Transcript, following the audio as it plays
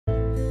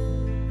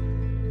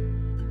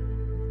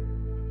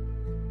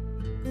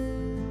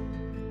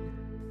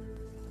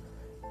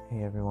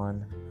Hey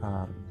everyone.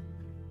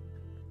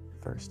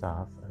 First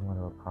off, I want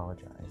to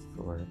apologize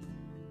for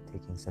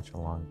taking such a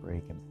long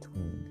break in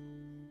between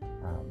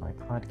my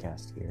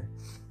podcast here.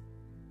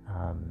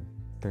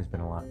 There's been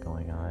a lot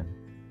going on,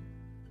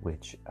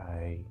 which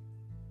I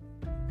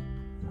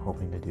am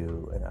hoping to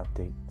do an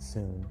update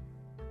soon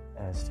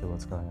as to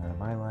what's going on in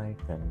my life,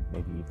 and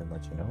maybe even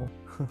let you know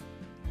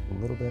a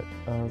little bit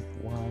of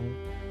why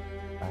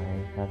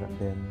I haven't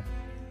been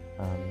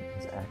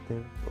as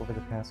active over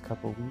the past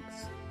couple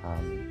weeks.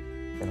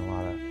 Been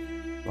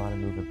a lot of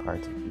moving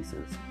parts and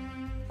pieces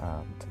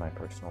to my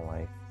personal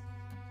life,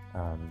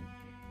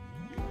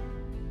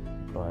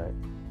 but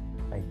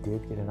I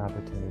did get an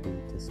opportunity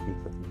to speak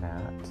with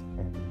Matt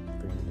and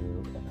bring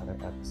you another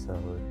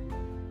episode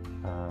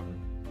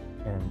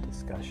and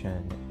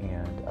discussion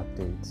and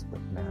updates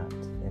with Matt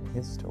and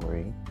his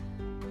story,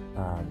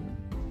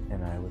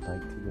 and I would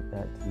like to give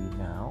that to you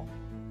now.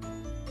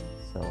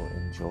 So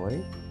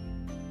enjoy.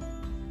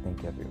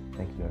 Thank you,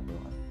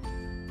 everyone.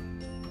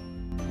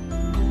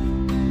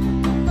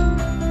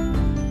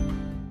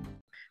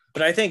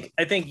 But I think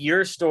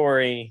your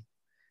story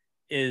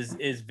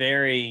is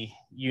very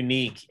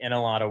unique in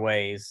a lot of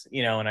ways,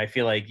 and I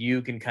feel like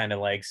you can kind of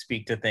like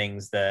speak to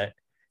things that,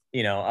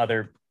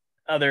 other,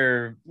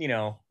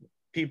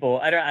 people,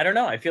 I don't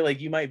know. I feel like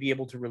you might be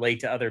able to relate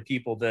to other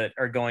people that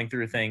are going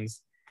through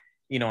things,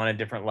 on a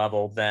different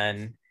level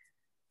than,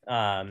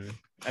 I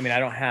mean, I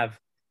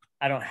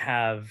don't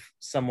have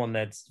someone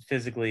that's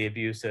physically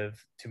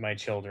abusive to my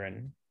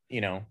children,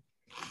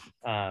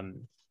 at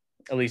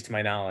least to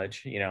my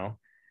knowledge,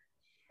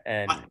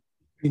 and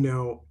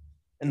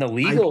and the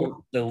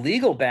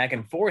legal back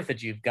and forth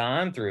that you've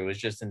gone through is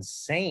just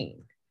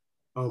insane.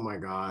 Oh my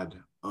God.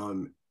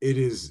 It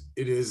is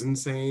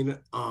insane.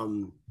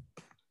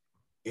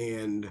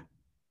 And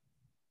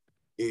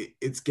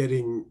it's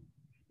getting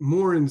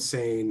more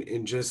insane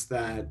in just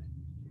that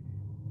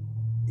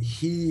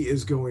he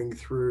is going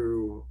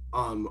through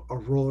a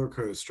roller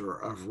coaster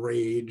of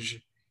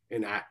rage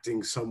and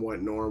acting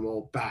somewhat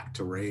normal back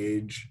to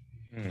rage.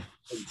 And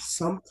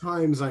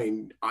sometimes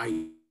I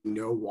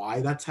know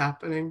why that's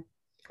happening.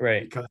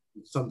 Right. Because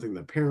something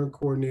the parent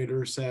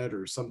coordinator said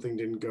or something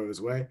didn't go his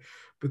way.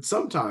 But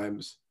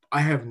sometimes I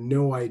have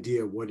no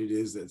idea what it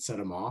is that set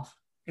him off.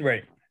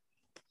 Right.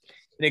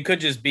 And it could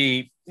just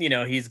be,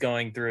 he's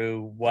going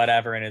through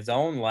whatever in his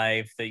own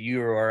life that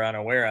you are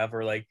unaware of,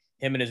 or like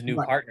him and his new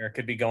partner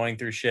could be going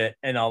through shit,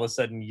 and all of a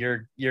sudden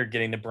you're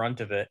getting the brunt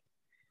of it.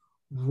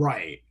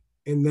 Right.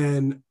 And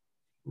then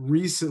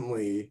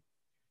recently,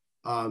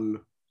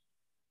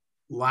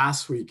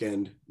 last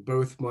weekend,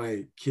 both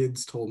my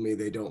kids told me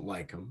they don't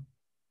like him.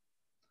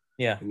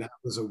 Yeah. And that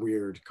was a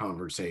weird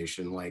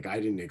conversation. Like, I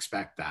didn't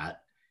expect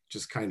that.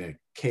 Just kind of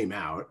came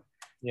out.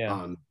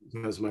 Yeah.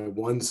 Because my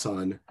one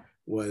son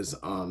was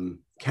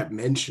kept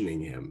mentioning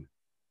him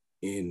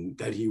in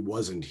that he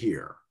wasn't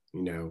here,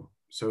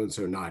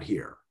 so-and-so not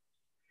here.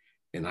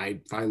 And I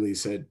finally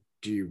said,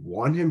 do you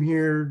want him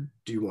here?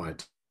 Do you want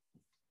to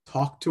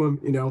talk to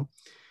him?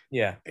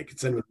 Yeah. I could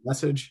send him a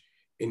message.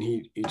 And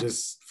he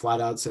just flat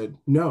out said,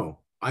 no,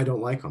 I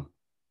don't like him.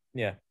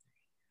 Yeah.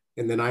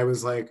 And then I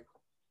was like,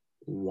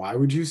 why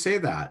would you say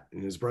that?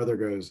 And his brother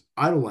goes,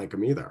 I don't like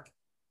him either.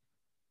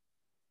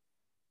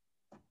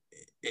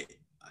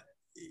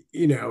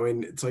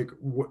 And it's like,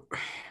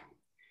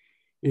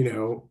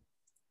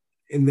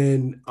 and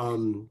then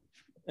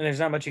and there's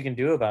not much you can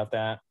do about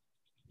that.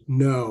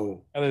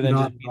 No. Other than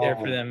just be there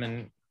for them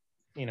and,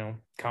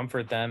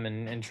 comfort them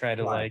and try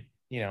to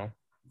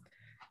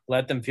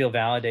let them feel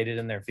validated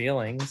in their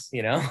feelings,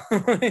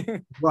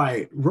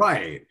 Right.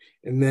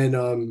 And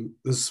then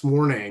this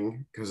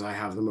morning, because I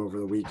have them over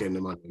the weekend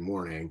and Monday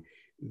morning,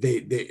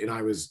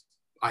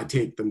 I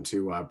take them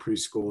to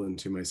preschool and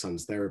to my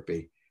son's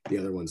therapy, the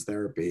other one's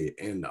therapy,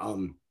 and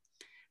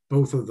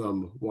both of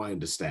them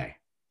wanted to stay,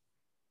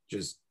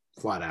 just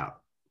flat out.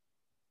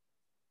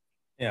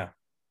 Yeah.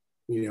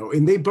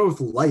 And they both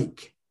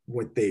like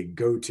what they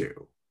go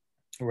to.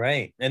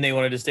 Right. And they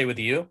wanted to stay with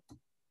you.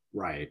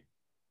 Right.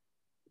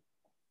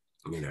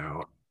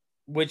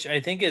 Which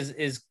I think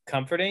is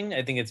comforting.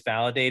 I think it's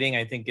validating.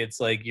 I think it's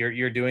like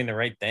you're doing the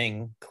right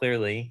thing.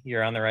 Clearly,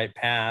 you're on the right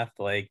path.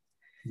 Like,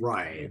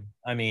 right.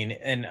 I mean,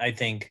 and I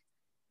think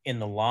in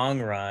the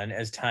long run,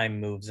 as time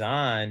moves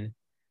on,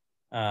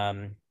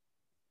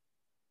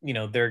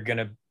 you're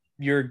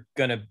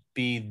gonna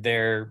be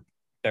their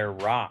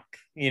rock.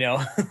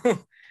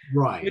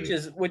 Right.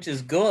 Which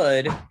is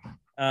good.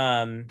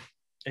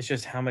 It's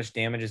just how much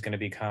damage is going to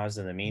be caused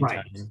in the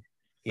meantime.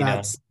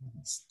 Right.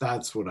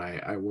 That's what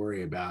I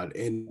worry about.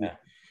 And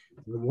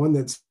the one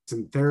that's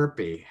in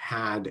therapy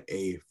had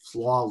a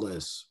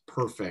flawless,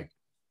 perfect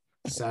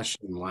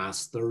session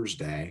last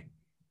Thursday,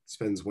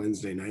 spends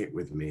Wednesday night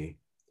with me.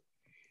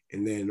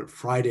 And then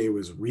Friday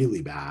was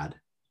really bad.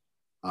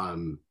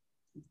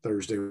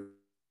 Thursday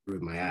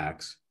with my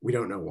ex. We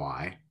don't know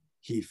why.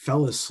 He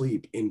fell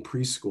asleep in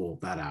preschool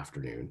that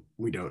afternoon.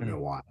 We don't know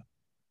why.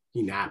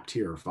 He napped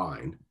here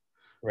fine.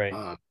 Right.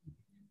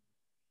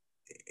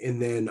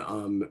 and then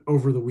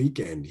over the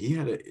weekend he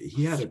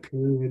had a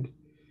period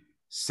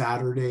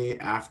Saturday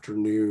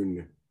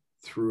afternoon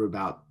through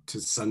about to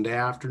Sunday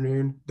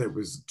afternoon that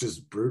was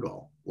just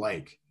brutal.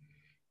 Like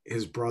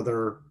his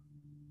brother,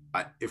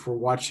 if we're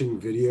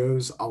watching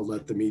videos, I'll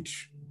let them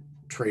each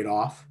trade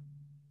off,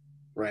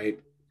 right?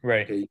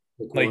 Right. Okay,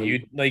 Like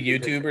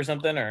YouTube or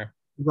something, or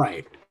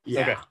right.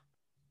 Yeah. Okay.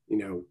 You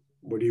know,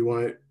 what do you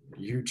want?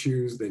 You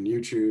choose, then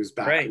you choose,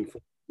 back Right. and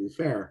forth, to be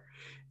fair.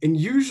 And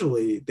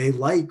usually they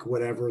like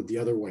whatever the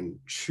other one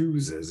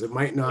chooses. It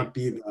might not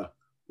be the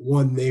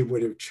one they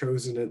would have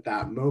chosen at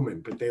that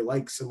moment, but they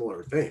like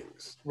similar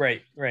things.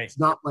 Right. It's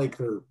not like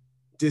they're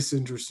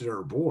disinterested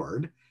or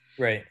bored.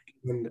 Right.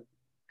 And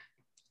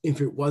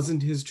if it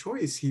wasn't his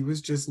choice, he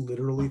was just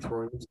literally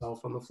throwing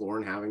himself on the floor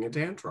and having a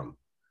tantrum.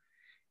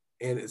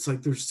 And it's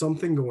like, there's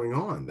something going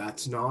on.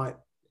 That's not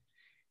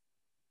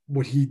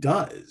what he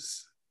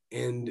does.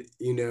 And,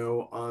 you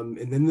know,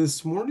 and then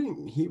this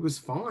morning he was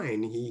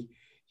fine.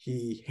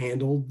 He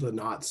handled the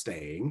not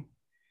staying,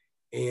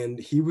 and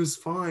he was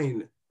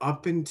fine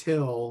up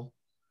until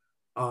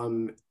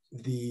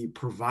the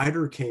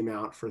provider came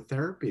out for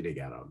therapy to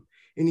get him.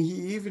 And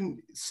he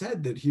even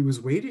said that he was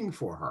waiting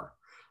for her.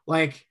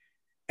 Like,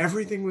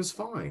 everything was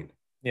fine.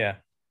 Yeah.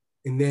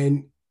 And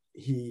then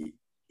he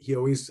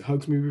always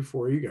hugs me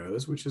before he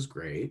goes, which is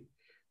great,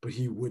 but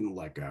he wouldn't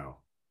let go.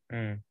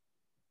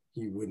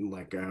 He wouldn't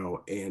let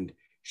go, and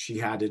she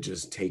had to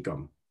just take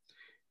him.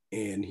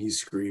 And he's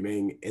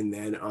screaming, and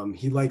then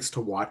he likes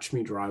to watch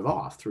me drive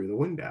off through the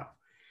window,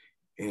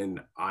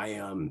 and I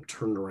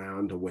turned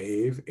around to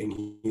wave, and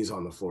he's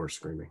on the floor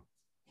screaming.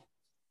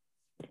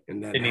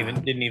 And then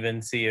didn't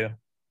even see you.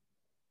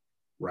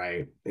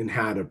 Right. And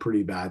had a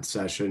pretty bad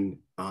session.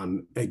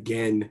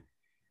 Again,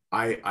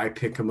 I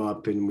pick him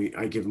up and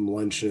I give him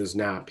lunch and his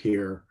nap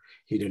here.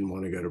 He didn't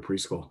want to go to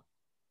preschool.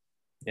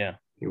 Yeah.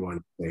 He wanted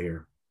to stay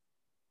here.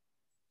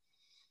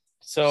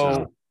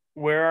 So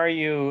where are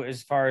you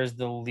as far as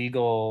the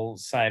legal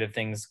side of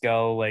things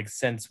go? Like,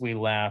 since we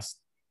last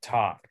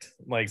talked,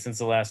 like since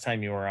the last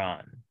time you were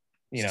on,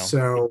 you know?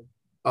 So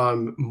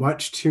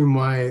much to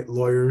my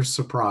lawyer's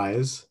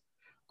surprise,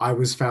 I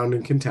was found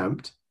in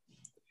contempt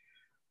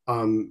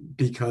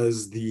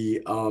because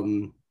the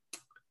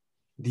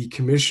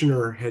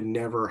commissioner had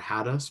never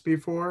had us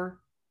before.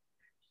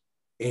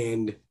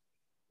 And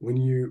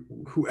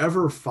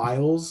whoever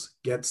files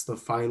gets the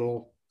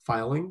final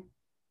filing.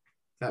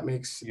 That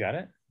makes you got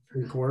it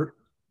in court.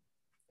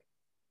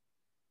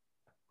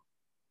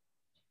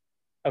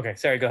 Okay,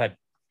 sorry, go ahead.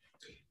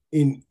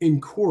 In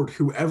court,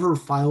 whoever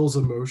files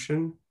a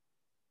motion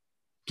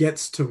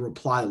gets to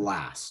reply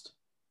last.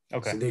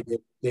 Okay. So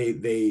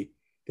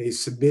they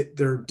submit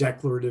their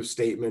declarative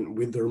statement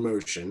with their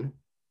motion.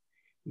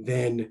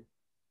 Then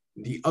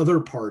the other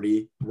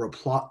party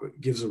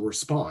gives a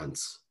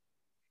response,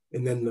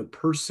 and then the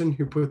person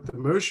who put the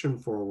motion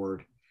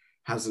forward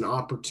has an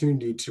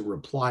opportunity to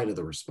reply to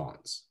the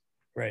response.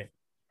 Right.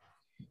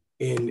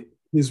 And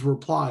his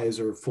replies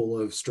are full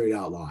of straight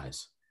out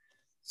lies.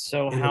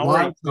 So how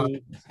are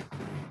you?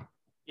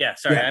 Yeah,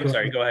 sorry. I'm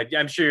sorry. Go ahead.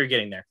 I'm sure you're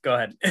getting there. Go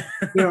ahead.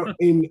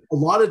 In a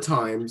lot of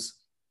times,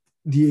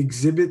 the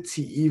exhibits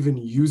he even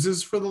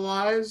uses for the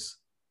lies,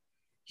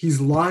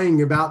 he's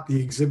lying about the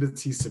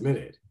exhibits he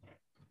submitted.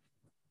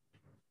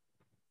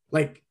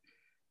 Like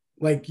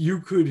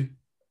you could,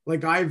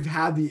 like I've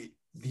had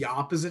the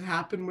opposite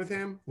happen with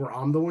him, where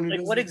I'm the one who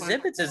like what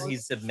exhibits is he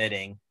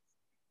submitting?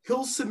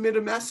 He'll submit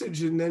a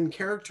message and then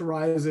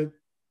characterize it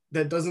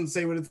that doesn't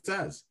say what it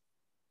says.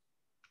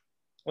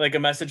 Like a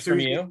message from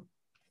you?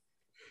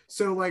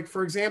 So, like,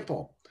 for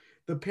example,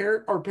 our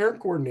parent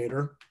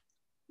coordinator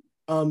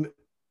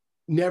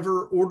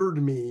never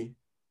ordered me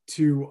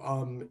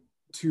to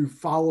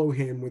follow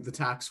him with the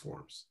tax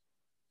forms.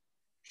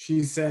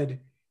 She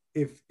said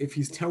if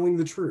he's telling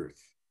the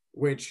truth,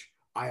 which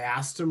I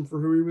asked him for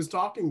who he was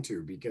talking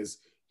to because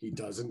he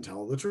doesn't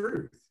tell the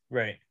truth.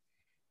 Right.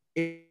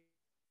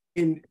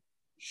 And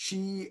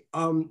she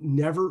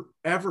never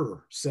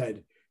ever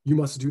said you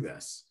must do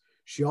this.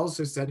 She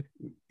also said,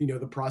 you know,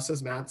 the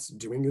process Matt's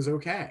doing is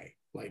okay.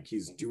 Like,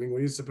 he's doing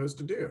what he's supposed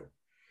to do.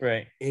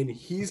 Right. And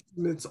he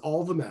submits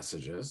all the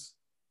messages,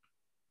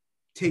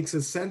 takes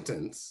a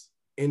sentence,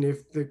 and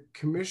if the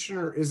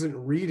commissioner isn't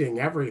reading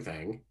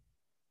everything,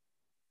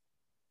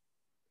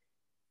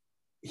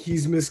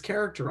 he's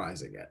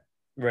mischaracterizing it.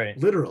 Right.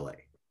 Literally.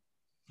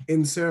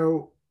 And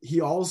so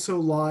he also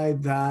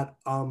lied that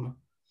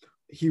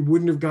he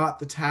wouldn't have got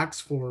the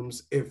tax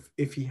forms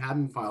if he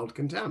hadn't filed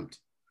contempt.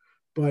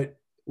 But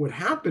what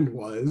happened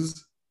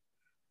was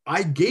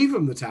I gave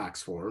him the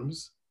tax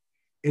forms,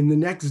 and the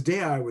next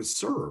day I was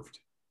served.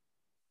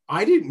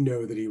 I didn't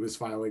know that he was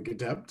filing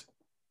contempt.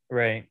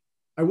 Right.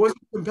 I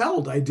wasn't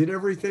compelled. I did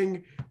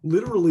everything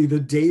literally the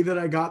day that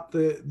I got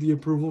the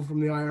approval from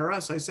the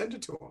IRS. I sent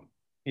it to him.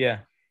 Yeah.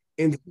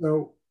 And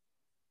so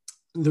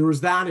there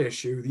was that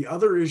issue. The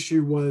other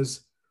issue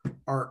was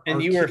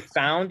you were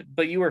found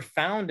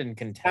in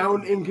contempt.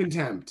 Found in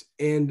contempt.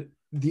 And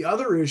the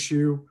other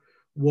issue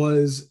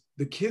was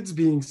the kids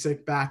being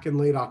sick back in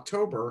late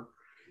October.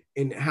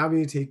 and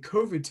having to take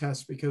COVID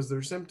tests because of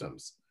their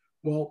symptoms.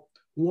 Well,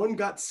 one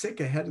got sick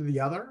ahead of the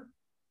other.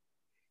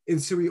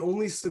 And so he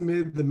only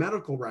submitted the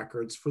medical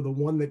records for the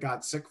one that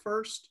got sick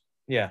first.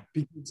 Yeah.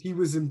 Because he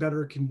was in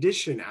better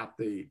condition at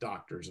the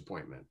doctor's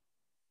appointment.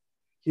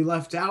 He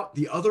left out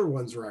the other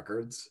one's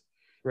records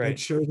that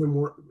showed him,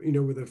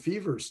 with a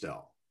fever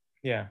still.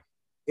 Yeah.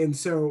 And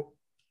so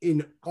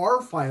in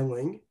our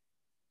filing,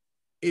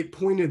 it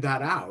pointed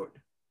that out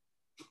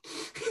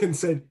and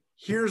said,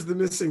 here's the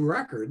missing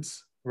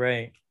records.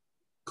 Right.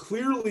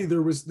 Clearly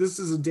this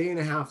is a day and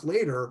a half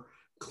later.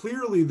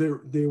 Clearly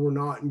they were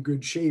not in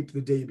good shape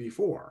the day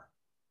before.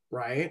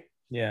 Right.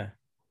 Yeah.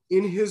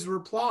 In his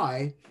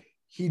reply,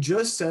 he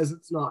just says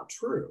it's not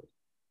true.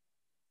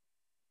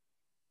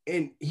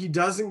 And he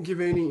doesn't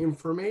give any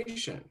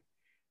information.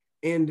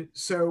 And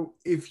so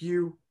if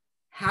you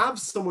have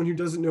someone who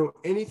doesn't know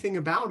anything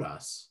about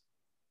us,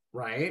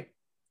 right,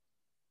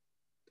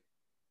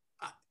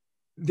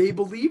 they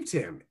believed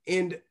him.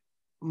 And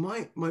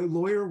my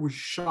lawyer was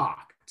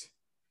shocked.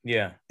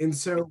 Yeah. And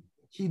so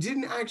he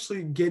didn't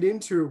actually get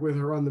into it with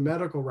her on the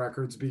medical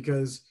records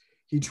because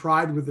he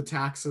tried with the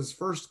taxes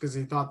first because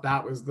he thought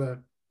that was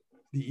the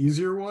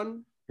easier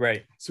one.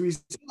 Right. So he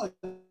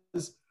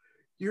says,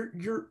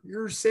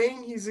 you're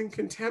saying he's in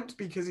contempt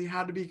because he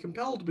had to be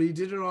compelled, but he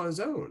did it on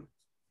his own.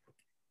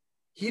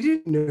 He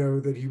didn't know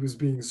that he was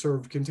being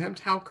served contempt.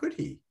 How could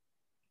he?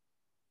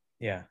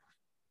 Yeah.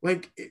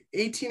 Like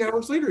 18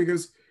 hours later, he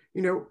goes,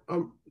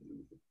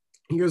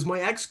 my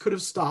ex could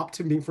have stopped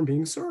him from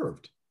being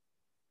served.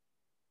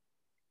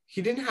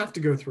 He didn't have to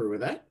go through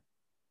with it.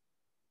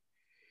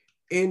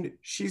 And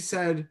she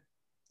says,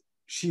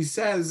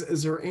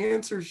 as her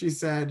answer, she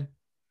said,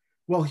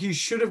 well, he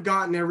should have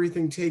gotten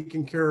everything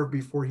taken care of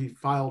before he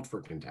filed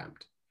for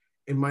contempt.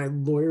 And my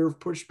lawyer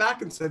pushed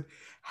back and said,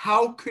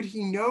 how could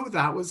he know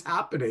that was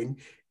happening?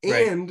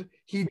 And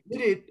he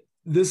did it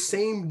the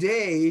same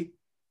day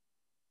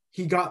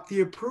he got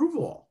the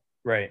approval.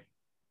 Right.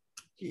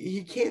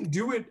 He can't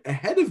do it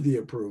ahead of the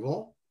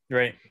approval.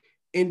 Right.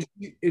 And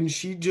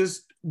she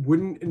just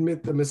wouldn't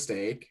admit the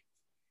mistake.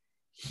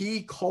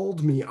 He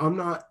called me.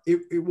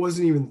 It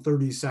wasn't even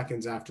 30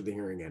 seconds after the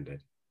hearing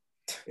ended.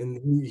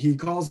 And he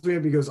calls me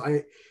up. He goes,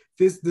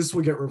 this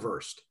will get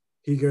reversed.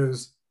 He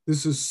goes,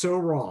 this is so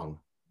wrong.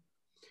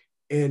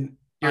 And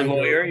your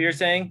lawyer, you're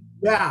saying?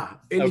 Yeah.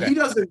 And okay.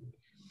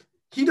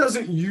 He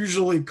doesn't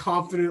usually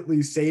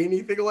confidently say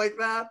anything like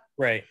that.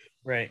 Right.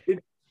 Right.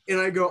 And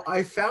I go,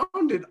 I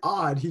found it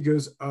odd. He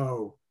goes,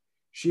 oh,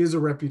 she has a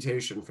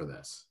reputation for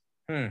this.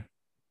 And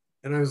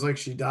I was like,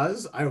 she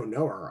does? I don't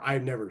know her.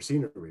 I've never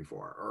seen her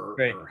before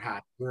or had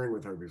a hearing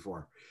with her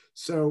before.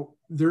 So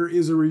there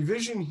is a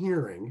revision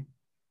hearing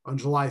on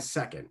July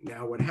 2nd.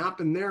 Now, what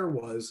happened there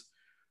was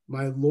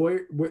my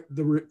lawyer,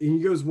 he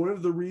goes, one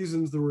of the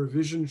reasons the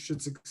revision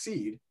should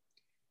succeed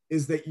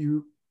is that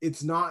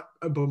it's not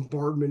a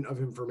bombardment of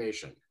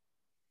information.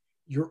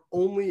 You're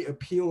only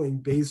appealing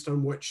based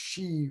on what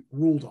she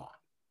ruled on.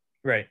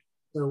 Right.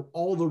 So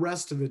all the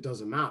rest of it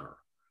doesn't matter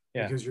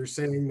because you're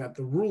saying that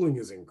the ruling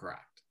is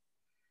incorrect.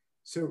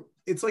 So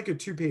it's like a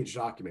 2-page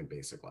document,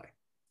 basically.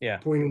 Yeah.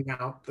 Pointing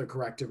out the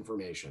correct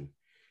information.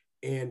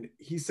 And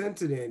he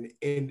sent it in.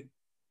 And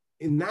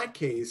in that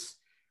case,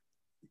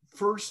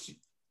 first,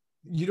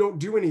 you don't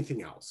do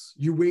anything else.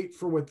 You wait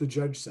for what the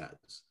judge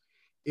says.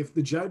 If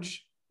the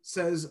judge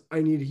says,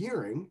 I need a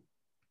hearing,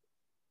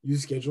 you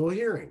schedule a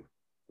hearing.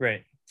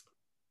 Right.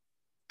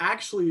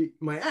 Actually,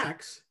 my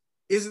ex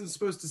isn't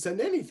supposed to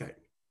send anything.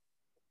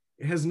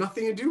 It has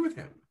nothing to do with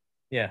him.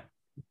 Yeah.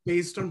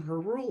 Based on her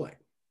ruling.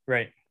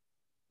 Right.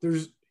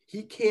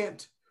 He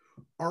can't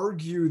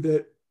argue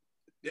that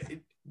it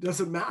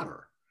doesn't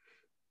matter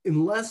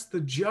unless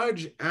the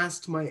judge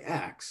asked my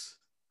ex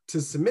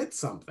to submit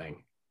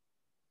something.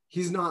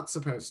 He's not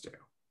supposed to.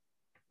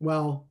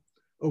 Well,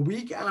 a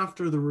week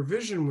after the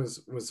revision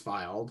was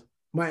filed,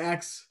 my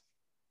ex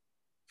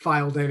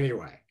filed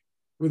anyway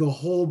with a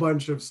whole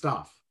bunch of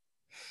stuff.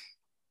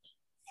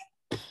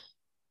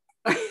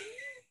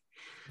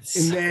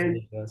 And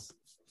then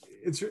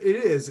it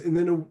is. And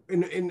then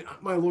and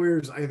my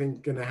lawyer's, I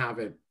think, going to have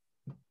it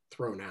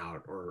thrown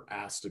out or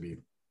asked to be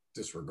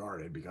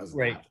disregarded because of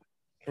that.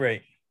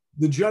 Right.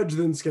 The judge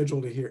then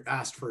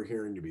asked for a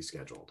hearing to be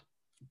scheduled.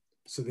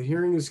 So the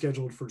hearing is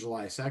scheduled for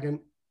July 2nd.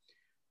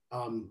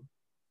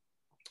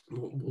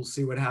 We'll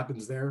see what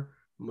happens there.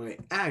 My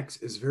ex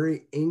is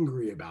very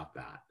angry about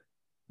that,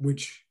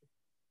 which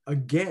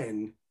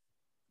again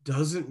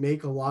doesn't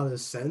make a lot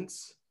of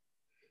sense.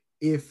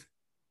 If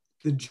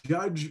the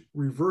judge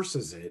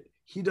reverses it,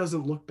 he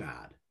doesn't look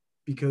bad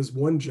because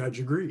one judge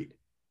agreed.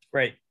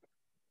 Right.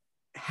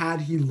 Had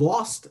he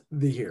lost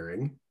the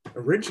hearing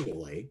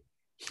originally,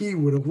 he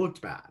would have looked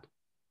bad.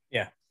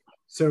 Yeah.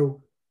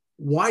 So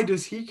why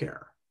does he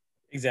care?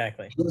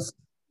 Exactly.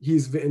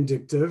 He's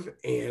vindictive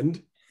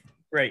and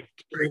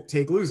can't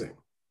take losing.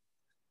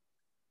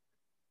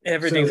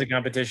 Everything's a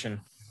competition.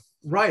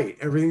 Right.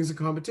 Everything's a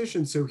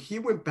competition. So he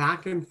went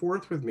back and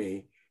forth with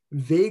me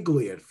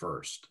vaguely at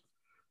first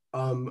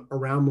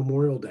around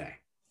Memorial Day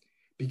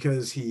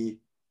because he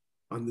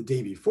on the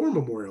day before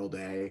Memorial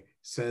Day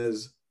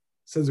sends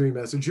me a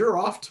message, "You're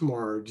off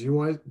tomorrow. Do you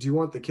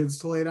want the kids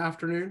to late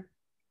afternoon?"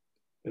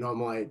 And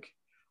I'm like,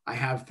 I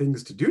have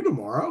things to do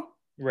tomorrow.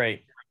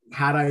 Right.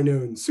 Had I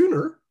known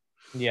sooner,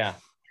 yeah,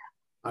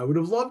 I would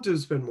have loved to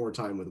spend more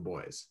time with the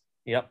boys.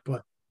 Yep.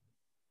 But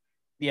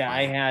yeah,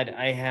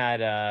 I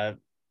had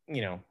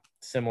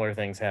similar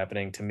things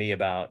happening to me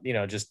about,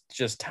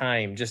 just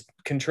time, just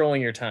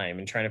controlling your time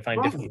and trying to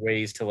find different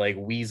ways to like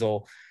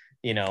weasel,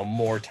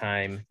 more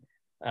time.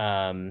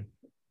 I've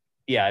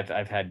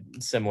had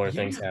similar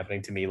things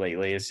happening to me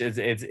lately.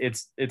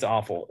 It's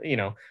awful.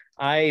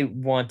 I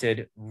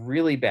wanted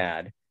really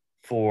bad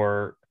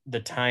for the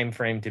time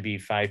frame to be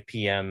 5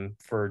 p.m.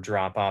 for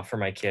drop off for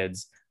my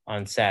kids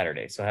on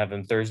Saturday. So have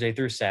them Thursday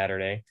through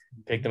Saturday,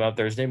 pick them up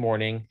Thursday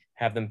morning,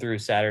 have them through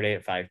Saturday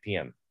at 5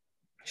 p.m.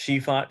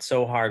 She fought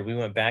so hard. We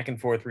went back and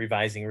forth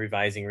revising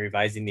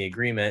the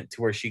agreement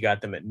to where she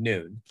got them at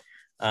noon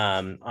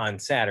on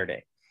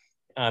Saturday.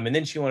 And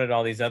then she wanted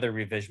all these other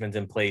revisions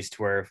in place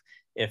to where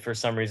if for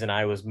some reason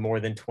I was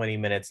more than 20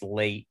 minutes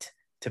late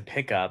to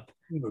pick up,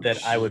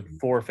 that I would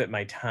forfeit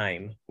my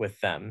time with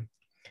them,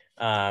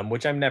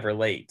 which I'm never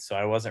late. So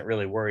I wasn't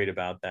really worried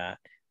about that,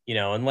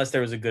 unless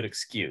there was a good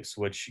excuse,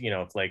 which,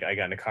 if like I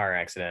got in a car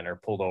accident or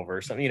pulled over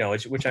or something,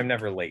 which I'm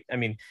never late. I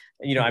mean,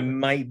 I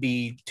might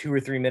be 2 or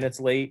 3 minutes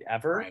late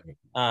ever.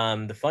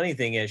 Right. The funny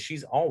thing is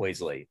she's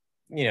always late,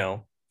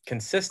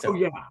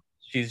 consistently. Oh,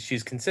 yeah.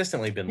 She's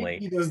consistently been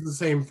late. He does the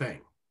same thing.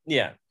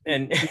 Yeah.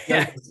 And he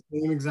does the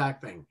same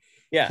exact thing.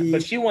 Yeah.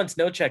 But she wants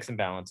no checks and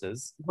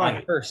balances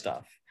on her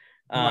stuff.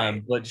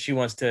 But she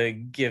wants to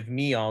give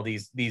me all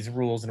these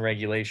rules and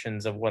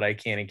regulations of what I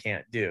can and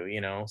can't do,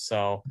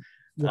 so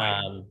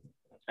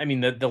I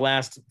mean the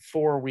last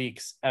 4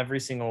 weeks, every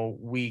single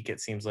week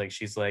it seems like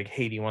she's like,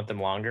 hey, do you want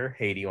them longer?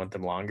 Hey, do you want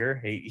them longer?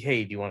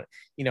 Hey, do you want,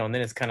 and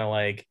then it's kind of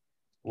like,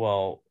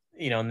 well,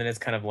 and then it's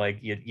kind of like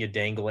you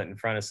dangle it in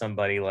front of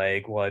somebody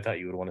like, well, I thought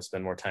you would want to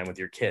spend more time with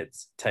your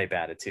kids type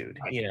attitude,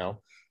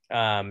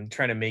 trying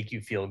to make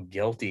you feel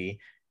guilty,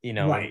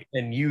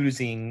 and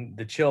using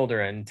the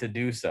children to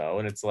do so.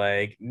 And it's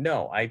like,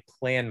 no, I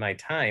plan my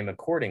time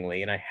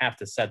accordingly and I have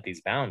to set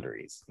these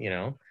boundaries,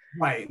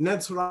 Right. And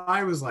that's what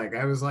I was like.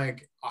 I was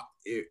like,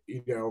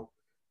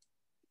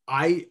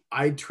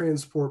 I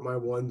transport my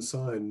one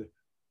son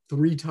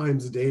 3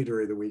 times a day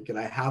during the week and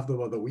I have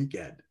them on the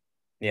weekend.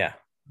 Yeah.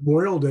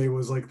 Memorial Day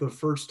was like the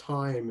first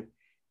time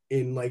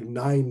in like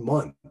 9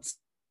 months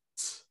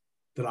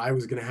that I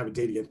was going to have a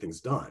day to get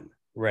things done.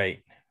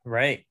 Right.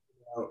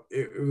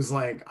 It was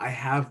like, I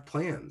have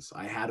plans.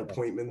 I had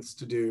appointments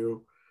to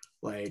do,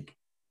 like,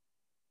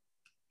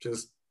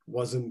 just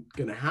wasn't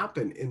going to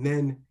happen. And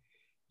then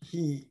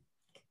he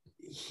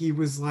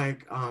was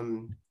like,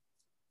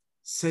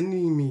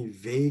 sending me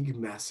vague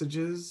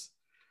messages,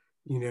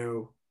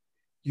 you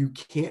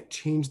can't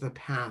change the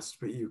past,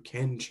 but you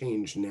can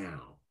change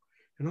now.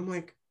 And I'm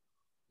like,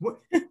 what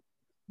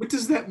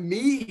does that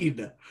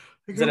mean?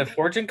 Is that a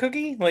fortune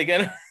cookie? Like,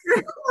 right.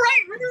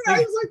 I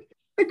was like,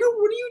 I go,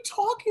 what are you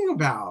talking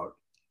about?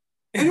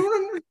 I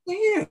don't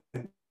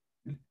understand.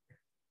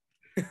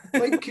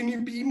 Like, can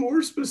you be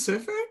more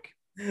specific?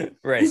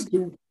 Right.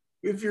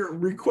 If you're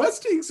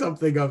requesting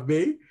something of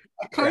me,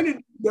 I kind of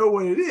know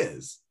what it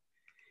is.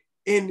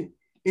 And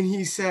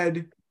he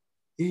said,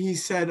 he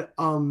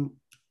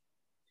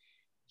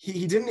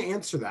didn't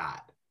answer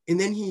that. And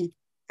then he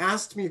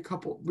asked me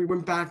we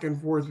went back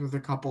and forth with a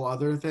couple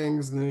other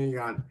things. And then he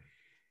got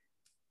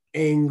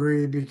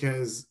angry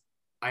because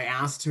I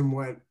asked him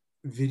what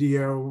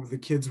video the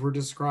kids were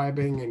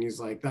describing. And he's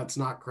like, that's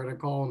not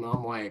critical. And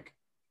I'm like,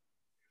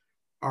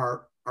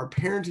 our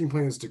parenting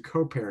plan is to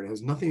co-parent. It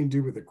has nothing to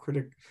do with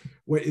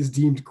what is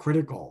deemed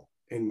critical.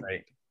 And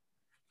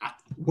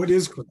what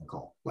is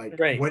critical? Like,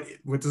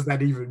 what does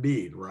that even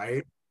mean?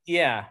 Right.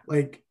 Yeah.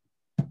 Like,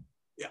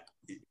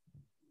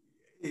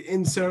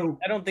 and so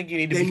I don't think you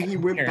need to be he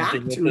went back to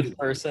this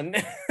person.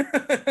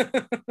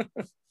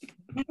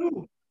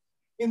 No.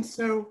 And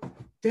so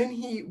then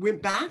he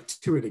went back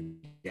to it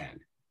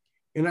again.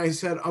 And I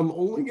said, I'm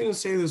only going to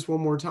say this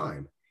one more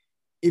time.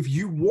 If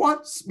you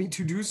want me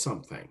to do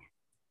something,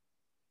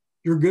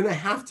 you're going to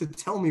have to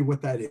tell me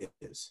what that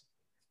is.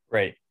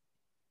 Right.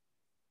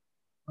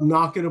 I'm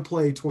not going to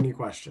play 20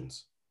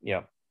 questions.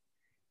 Yeah.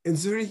 And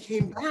so he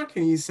came back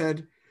and he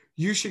said,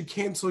 you should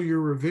cancel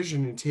your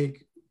revision and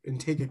take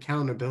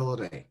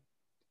accountability.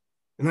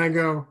 And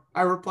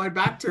I replied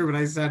back to him and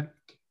I said,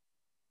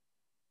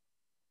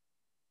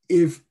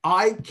 if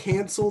I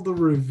cancel the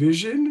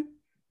revision,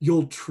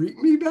 you'll treat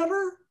me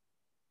better?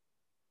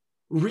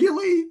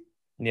 Really?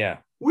 Yeah.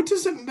 What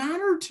does it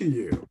matter to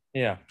you?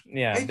 Yeah.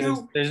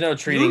 There's no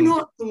treating. You're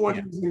not the one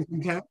who's in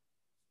contempt.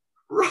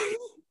 Right.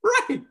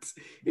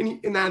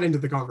 And that into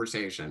the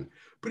conversation.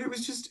 But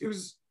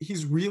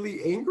he's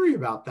really angry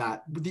about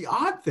that. But the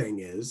odd thing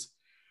is,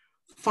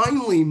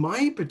 finally,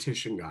 my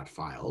petition got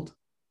filed,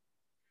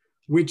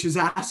 which is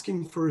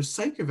asking for a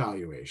psych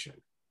evaluation.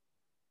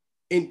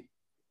 And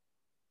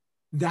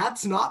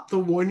that's not the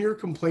one you're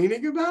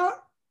complaining about?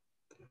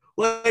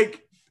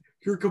 Like,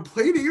 You're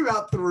complaining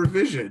about the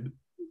revision.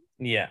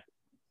 Yeah.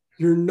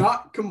 You're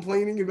not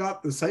complaining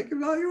about the psych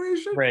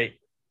evaluation. Right.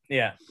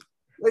 Yeah.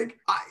 Like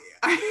I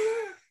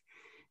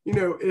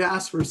it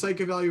asks for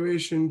psych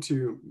evaluation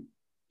to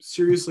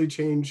seriously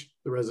change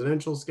the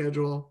residential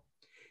schedule,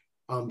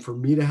 for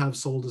me to have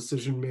sole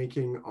decision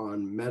making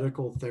on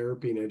medical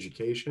therapy and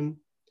education.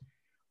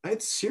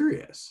 It's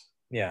serious.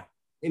 Yeah.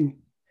 And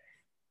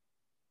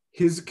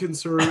his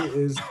concern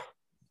is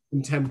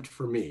contempt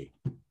for me.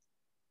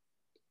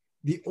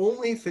 The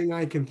only thing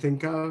I can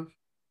think of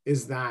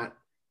is that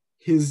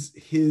he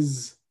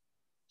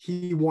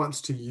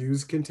wants to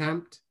use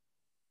contempt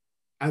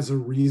as a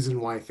reason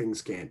why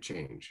things can't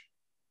change.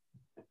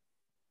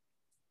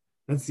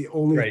 That's the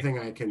only thing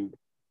I can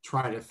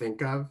try to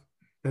think of,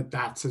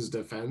 that's his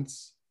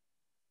defense.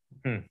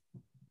 I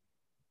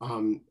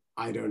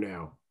don't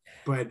know.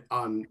 But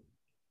I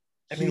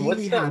mean,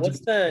 what's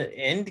the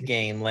end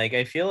game? Like,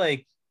 I feel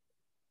like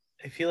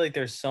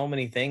there's so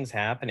many things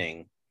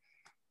happening.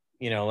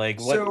 Like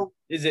what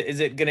is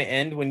it going to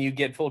end when you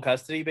get full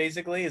custody,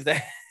 basically? Is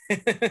that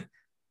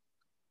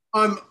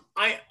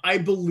I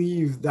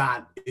believe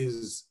that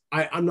is,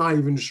 I'm not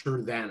even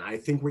sure then. I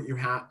think what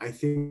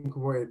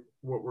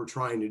we're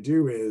trying to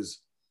do is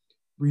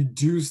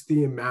reduce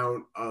the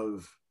amount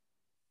of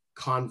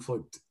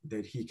conflict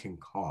that he can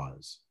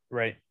cause.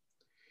 Right.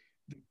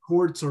 The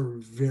courts are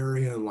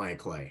very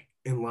unlikely,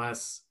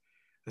 unless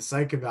a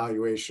psych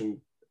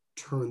evaluation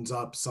turns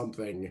up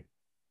something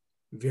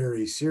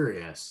very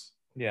serious.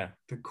 Yeah.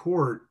 The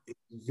court is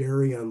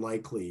very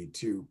unlikely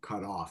to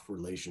cut off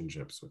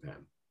relationships with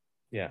him.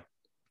 Yeah.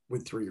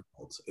 With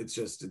 3-year-olds.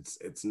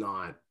 It's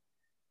not,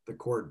 the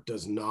court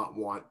does not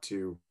want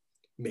to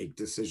make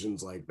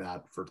decisions like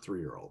that for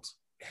 3-year-olds.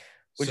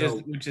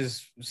 Which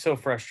is so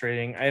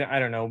frustrating. I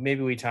don't know,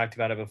 maybe we talked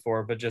about it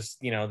before, but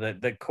just,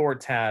 the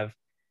courts have,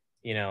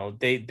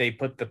 they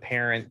put the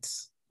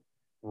parents'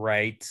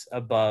 rights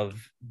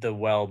above the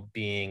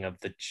well-being of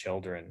the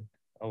children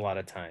a lot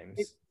of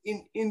times.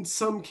 In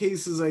some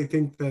cases, I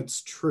think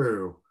that's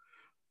true.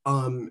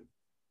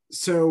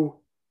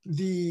 So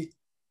the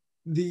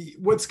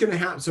what's going to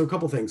happen? So a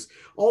couple things.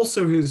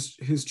 Also,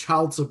 his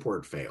child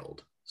support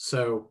failed.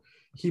 So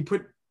he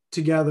put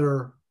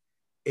together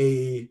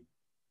a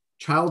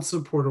child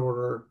support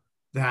order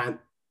that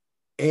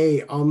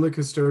I'm the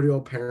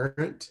custodial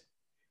parent,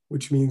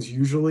 which means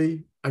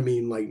usually,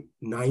 like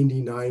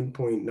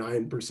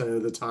 99.9%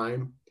 of the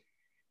time,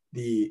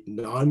 the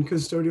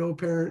non-custodial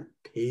parent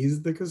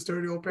pays the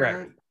custodial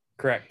parent.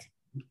 Correct.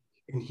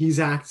 And he's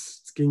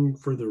asking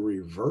for the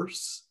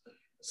reverse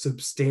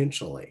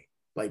substantially,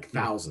 like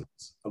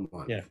thousands a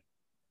month. Yeah.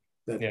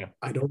 That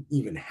I don't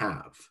even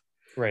have.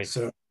 Right.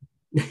 So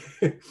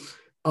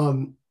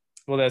well,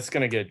 that's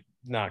gonna get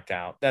knocked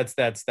out.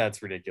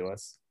 That's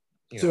ridiculous.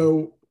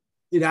 So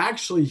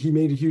he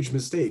made a huge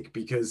mistake,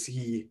 because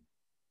he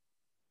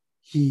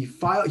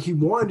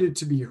wanted it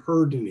to be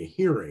heard in a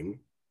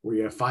hearing where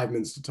you have 5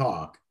 minutes to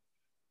talk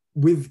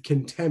with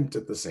contempt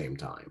at the same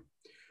time.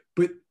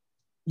 But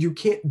you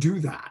can't do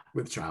that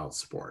with child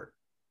support.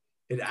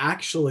 It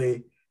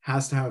actually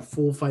has to have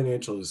full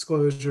financial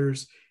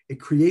disclosures. It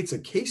creates a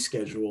case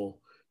schedule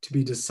to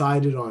be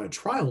decided on a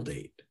trial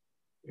date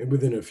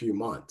within a few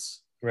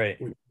months. Right.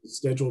 Which is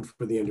scheduled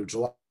for the end of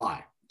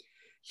July.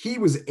 He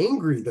was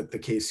angry that the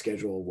case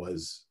schedule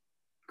was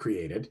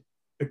created,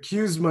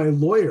 accused my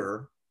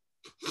lawyer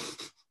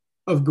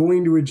of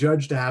going to a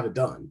judge to have it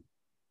done.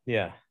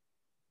 Yeah.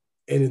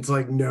 And it's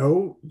like,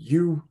 no,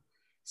 you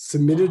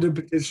submitted a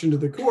petition to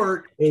the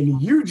court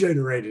and you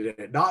generated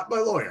it, not my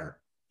lawyer.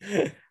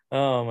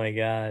 Oh my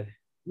God.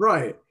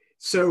 Right.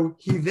 So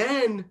he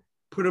then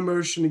put a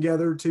motion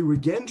together to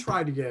again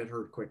try to get it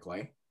heard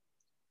quickly,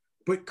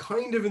 but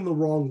kind of in the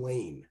wrong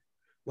lane.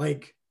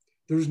 Like,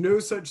 there's no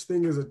such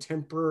thing as a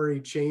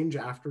temporary change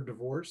after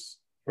divorce.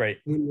 Right.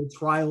 When the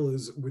trial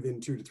is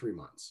within 2 to 3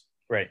 months.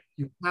 Right.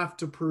 You have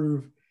to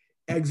prove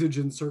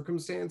exigent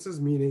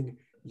circumstances, meaning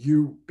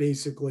you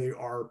basically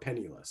are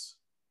penniless.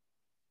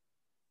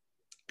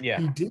 Yeah.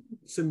 He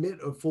didn't submit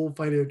a full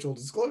financial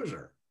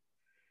disclosure.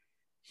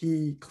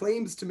 He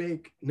claims to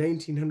make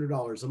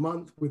 $1,900 a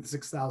month with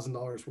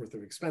 $6,000 worth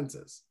of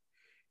expenses.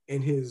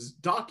 And his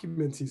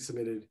documents he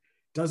submitted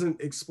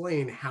doesn't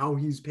explain how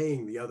he's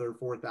paying the other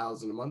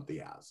 $4,000 a month he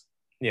has.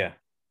 Yeah.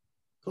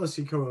 Plus,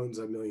 he co-owns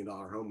a $1 million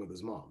home with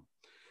his mom.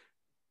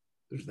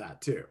 There's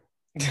that too.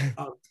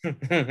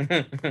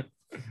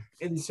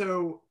 And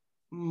so,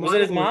 was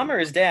it his mom or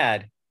his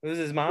dad? It was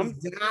his mom.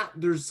 His dad,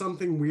 there's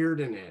something weird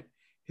in it.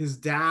 His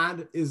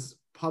dad is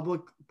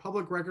public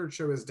records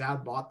show his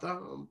dad bought the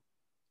home,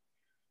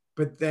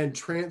 but then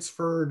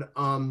transferred.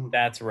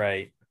 That's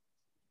right.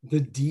 The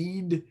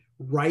deed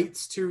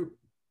rights to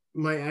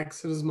my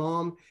ex and his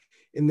mom,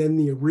 and then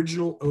the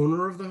original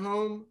owner of the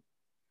home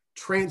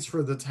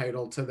transfer the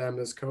title to them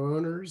as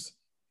co-owners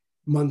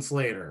months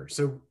later.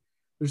 So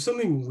there's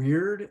something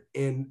weird,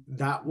 and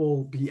that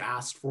will be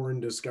asked for in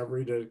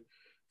discovery to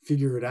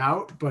figure it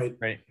out. But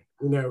right.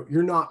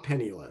 You're not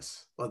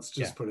penniless. Let's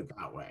just put it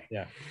that way.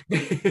 Yeah.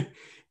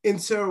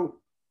 And so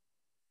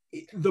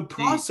The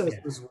process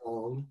is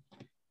wrong,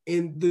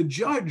 and the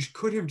judge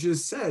could have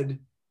just said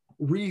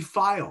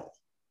refile,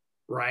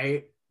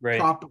 right?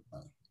 Properly.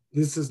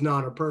 This is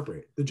not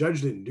appropriate. The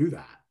judge didn't do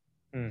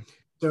that.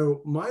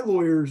 So my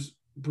lawyer's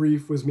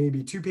brief was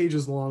maybe 2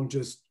 pages long,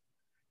 just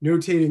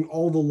notating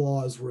all the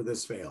laws where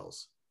this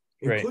fails,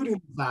 including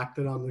the fact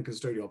that I'm the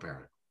custodial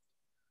parent.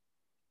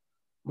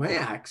 My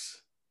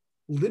ex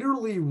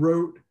literally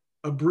wrote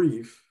a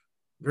brief,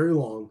 very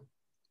long,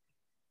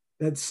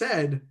 that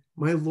said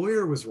my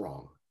lawyer was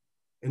wrong,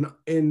 and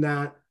in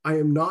that I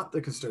am not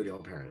the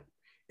custodial parent,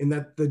 and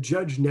that the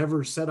judge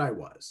never said I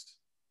was,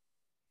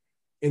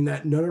 and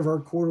that none of our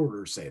court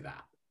orders say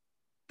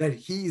that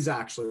he's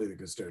actually the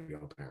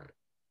custodial parent.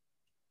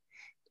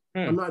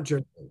 I'm not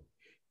joking.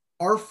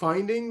 Our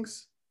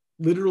findings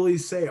literally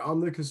say I'm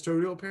the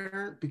custodial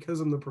parent because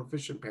I'm the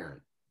proficient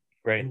parent.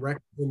 Right.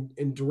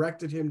 And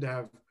directed him to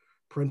have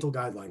parental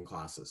guideline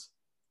classes.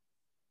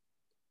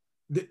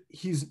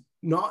 He's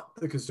not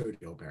the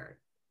custodial parent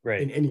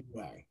in any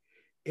way.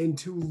 And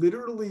to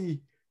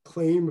literally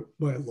claim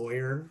my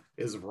lawyer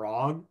is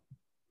wrong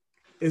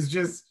is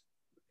just,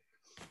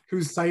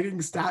 who's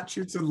citing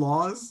statutes and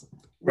laws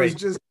was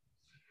just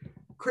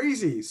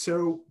crazy.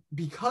 So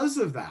because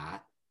of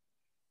that,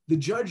 the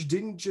judge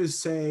didn't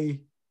just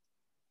say,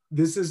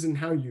 this isn't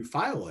how you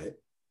file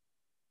it,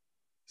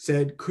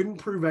 said couldn't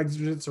prove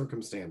exigent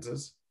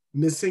circumstances,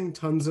 missing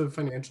tons of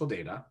financial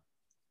data,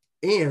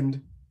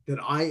 and that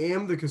I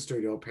am the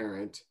custodial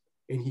parent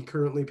and he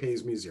currently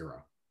pays me $0.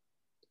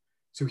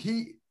 So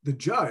the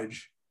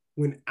judge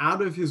went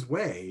out of his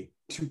way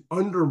to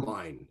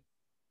undermine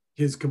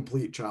his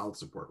complete child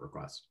support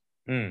request.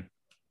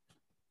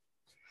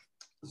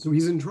 So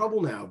he's in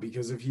trouble now,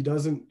 because if he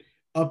doesn't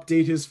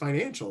update his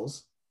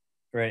financials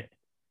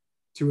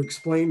to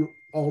explain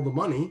all the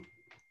money,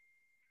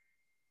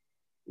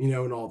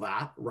 and all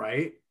that,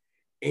 right?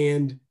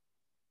 And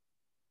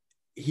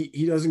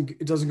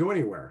it doesn't go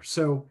anywhere.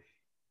 So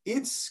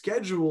it's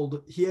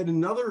scheduled. He had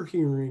another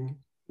hearing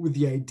with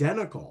the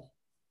identical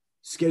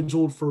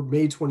scheduled for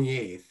May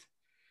 28th.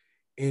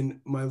 And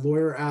my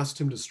lawyer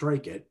asked him to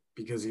strike it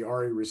because he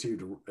already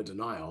received a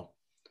denial.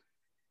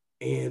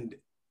 And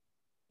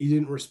he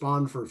didn't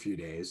respond for a few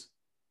days.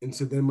 And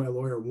so then my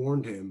lawyer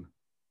warned him,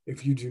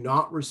 if you do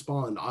not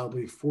respond, I'll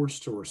be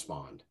forced to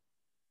respond.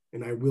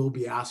 And I will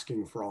be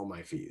asking for all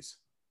my fees.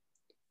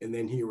 And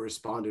then he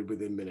responded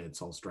within minutes,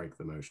 I'll strike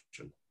the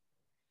motion.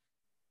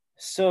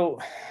 So,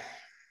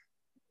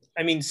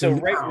 I mean, so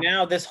right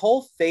now, this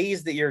whole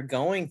phase that you're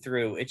going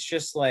through, it's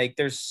just like,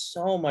 there's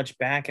so much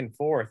back and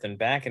forth and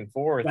back and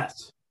forth.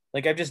 Yes.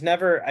 Like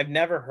I've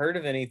never heard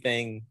of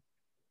anything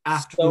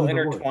so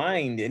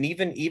intertwined. And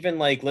even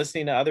like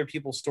listening to other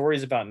people's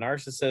stories about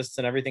narcissists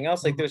and everything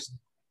else, like there's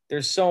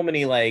so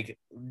many like,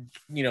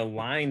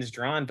 lines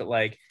drawn, but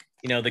like,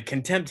 the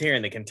contempt here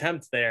and the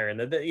contempt there and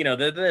the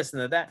this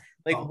and the that,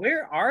 like,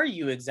 where are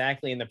you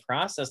exactly in the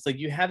process? Like,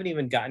 you haven't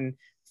even gotten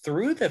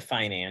through the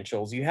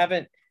financials. You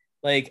haven't,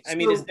 like, I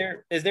mean, is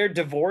there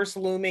divorce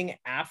looming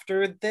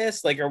after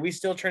this? Like, are we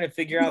still trying to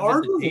figure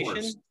out visitation?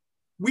 Divorced.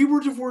 We were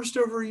divorced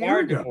over a year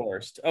ago.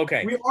 Divorced.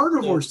 Okay. We are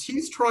divorced. So,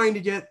 he's trying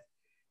to get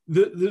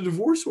the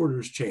divorce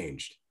orders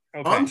changed.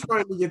 Okay. I'm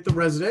trying to get the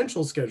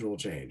residential schedule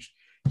changed.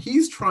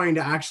 He's trying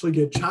to actually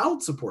get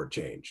child support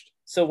changed.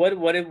 So what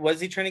was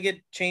he trying to get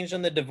changed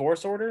on the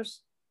divorce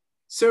orders?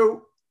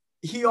 So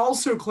he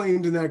also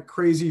claimed in that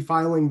crazy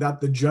filing that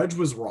the judge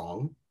was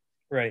wrong.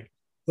 Right.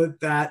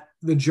 That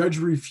the judge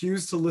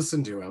refused to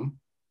listen to him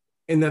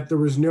and that there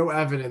was no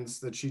evidence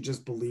that she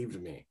just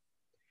believed me.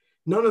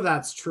 None of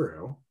that's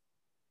true.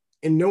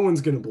 And no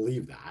one's going to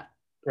believe that.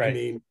 Right. I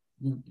mean,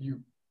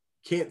 you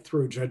can't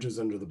throw judges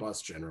under the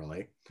bus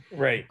generally.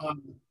 Right.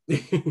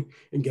 And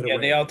get away. Yeah,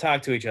 they all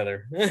talk to each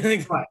other.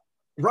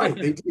 Right,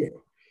 they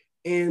do.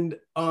 And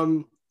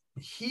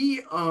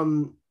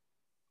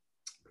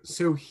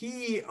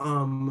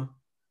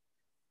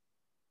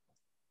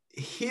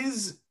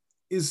his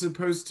is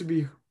supposed to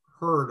be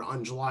heard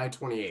on July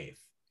 28th,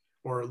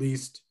 or at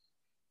least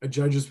a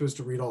judge is supposed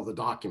to read all the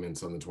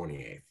documents on the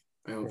 28th.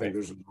 I don't think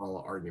there's an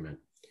oral argument.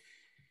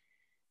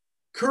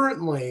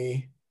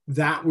 Currently,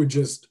 that would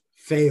just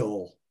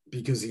fail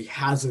because he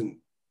hasn't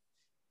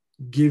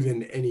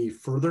given any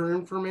further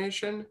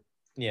information.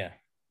 Yeah.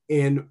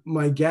 And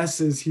my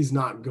guess is he's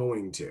not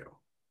going to,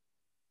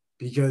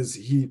 because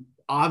he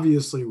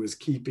obviously was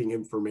keeping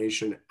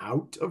information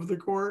out of the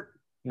court.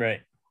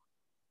 Right.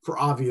 For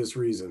obvious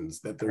reasons,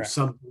 that there's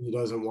something he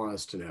doesn't want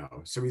us to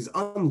know. So he's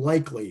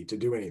unlikely to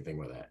do anything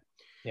with it.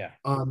 Yeah.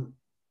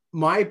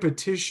 My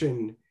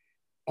petition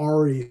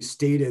already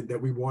stated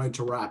that we wanted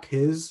to wrap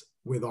his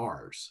with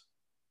ours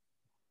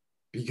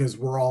because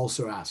we're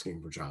also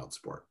asking for child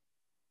support.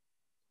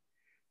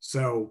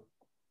 So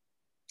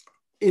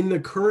in the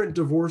current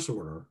divorce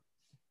order,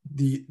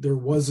 there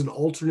was an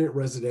alternate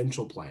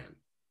residential plan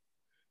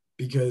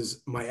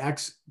because my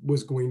ex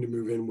was going to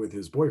move in with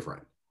his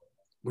boyfriend,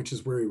 which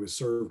is where he was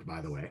served,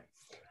 by the way.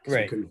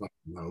 Right. He couldn't find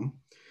him home.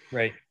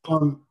 Right.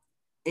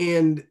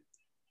 And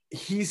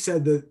he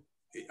said that,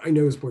 I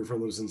know his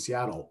boyfriend lives in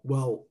Seattle.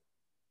 Well,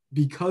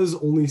 because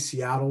only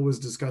Seattle was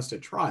discussed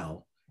at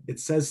trial, it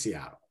says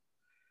Seattle.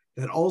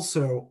 That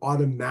also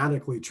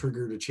automatically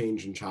triggered a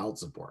change in child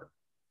support,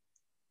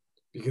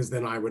 because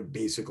then I would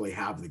basically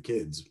have the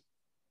kids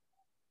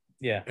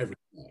every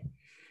day,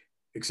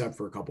 except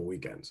for a couple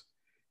weekends.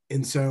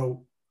 And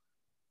so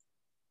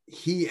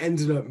he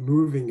ended up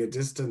moving a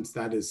distance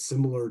that is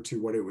similar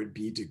to what it would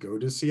be to go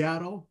to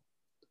Seattle,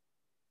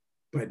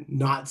 but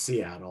not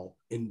Seattle,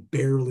 and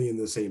barely in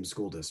the same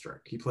school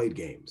district. He played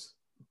games.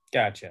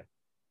 Gotcha.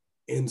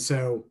 And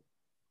so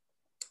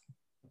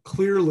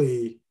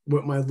clearly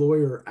what my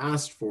lawyer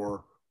asked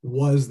for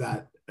was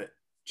that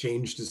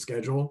change to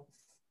schedule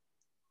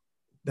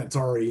that's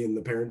already in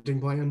the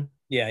parenting plan.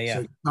 Yeah.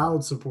 So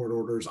child support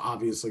order is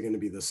obviously going to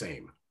be the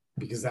same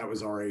because that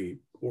was already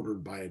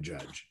ordered by a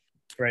judge.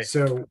 Right.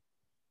 So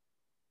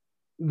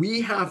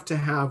we have to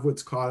have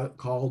what's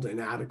called an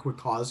adequate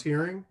cause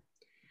hearing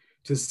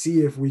to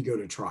see if we go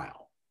to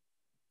trial.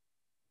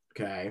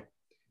 Okay.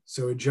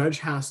 So a judge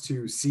has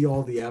to see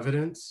all the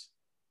evidence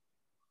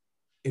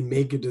and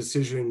make a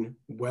decision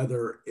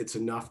whether it's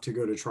enough to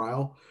go to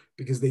trial,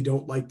 because they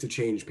don't like to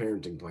change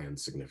parenting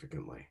plans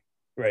significantly.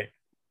 Right.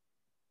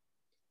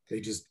 They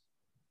just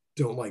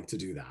don't like to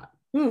do that.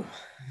 Whew.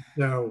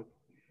 So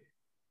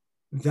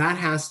that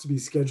has to be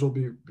scheduled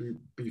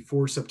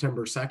before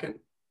September 2nd.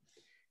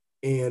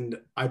 And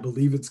I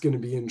believe it's going to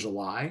be in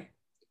July.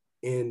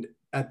 And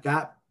at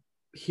that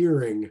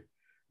hearing,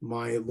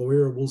 my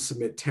lawyer will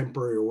submit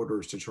temporary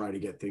orders to try to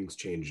get things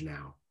changed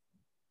now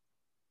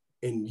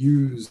and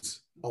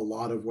use a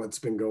lot of what's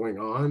been going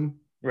on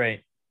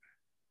right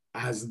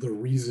as the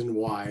reason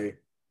why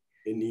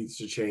it needs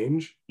to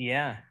change.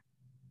 Yeah.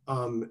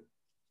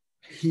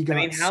 He got, I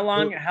mean,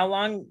 how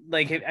long,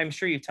 like, I'm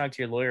sure you've talked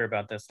to your lawyer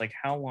about this, like,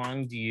 how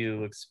long do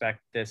you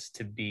expect this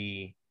to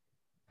be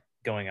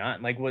going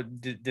on? Like, what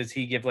does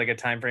he give, like, a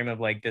time frame of,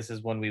 like, this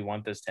is when we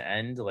want this to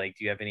end? Like,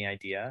 do you have any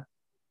idea?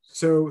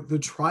 So the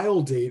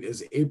trial date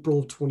is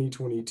April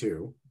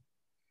 2022.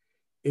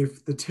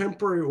 If the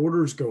temporary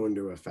orders go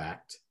into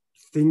effect,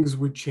 things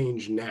would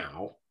change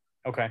now.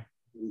 Okay.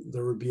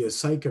 There would be a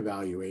psych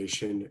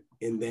evaluation,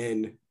 and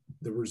then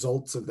the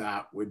results of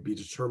that would be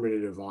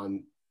determinative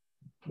on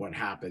what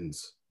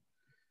happens.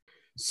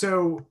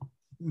 So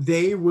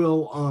they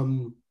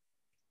will,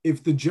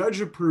 if the judge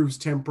approves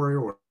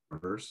temporary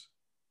orders,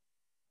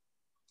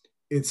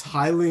 it's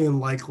highly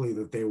unlikely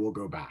that they will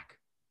go back.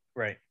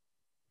 Right.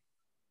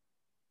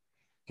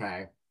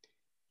 Okay.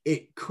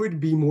 It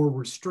could be more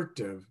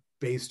restrictive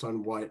based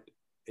on what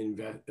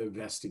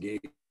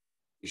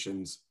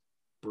investigations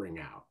bring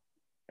out.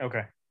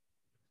 Okay.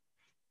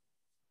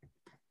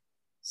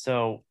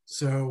 So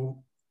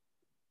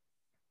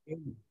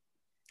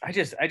I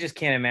just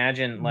can't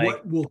imagine,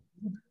 like,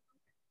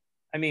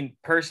 I mean,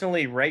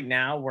 personally, right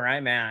now where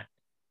I'm at,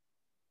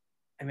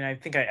 I mean, I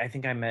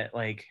think I'm at,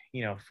 like,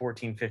 you know,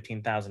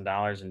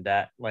 $14,000-$15,000 in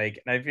debt.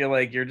 Like, and I feel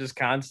like you're just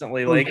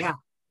constantly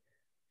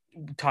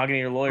talking to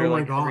your lawyer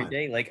every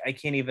day. Like, I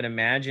can't even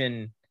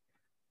imagine,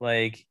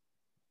 like,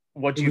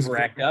 what you've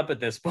racked up at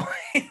this point.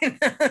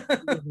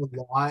 A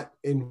lot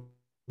in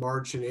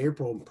March and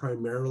April,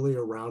 primarily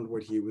around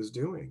what he was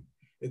doing.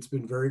 It's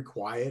been very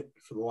quiet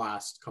for the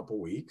last couple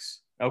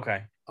weeks.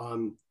 Okay.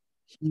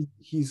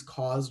 He's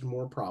caused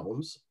more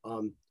problems.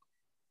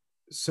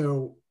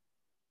 So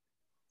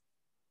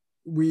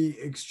we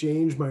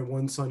exchanged my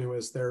one son who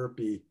has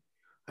therapy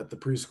at the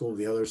preschool of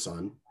the other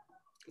son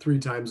 3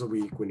 times a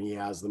week when he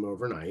has them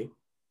overnight.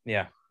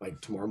 Yeah. Like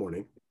tomorrow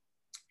morning.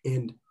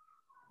 And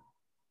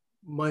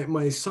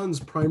my son's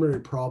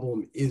primary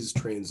problem is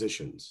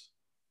transitions.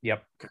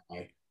 Yep.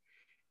 Okay.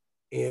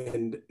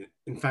 And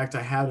in fact,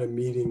 I had a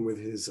meeting with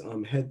his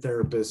head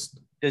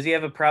therapist. Does he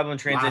have a problem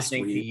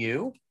transitioning to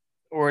you,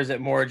 or is it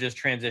more just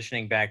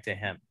transitioning back to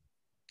him?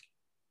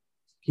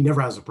 He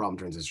never has a problem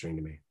transitioning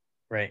to me.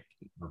 Right.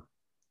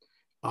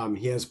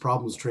 He has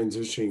problems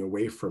transitioning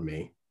away from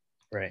me.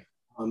 Right.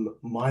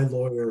 My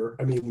lawyer,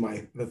 I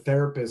mean, the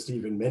therapist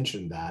even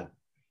mentioned that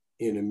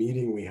in a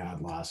meeting we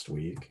had last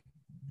week,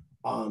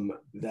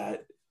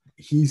 that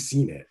he's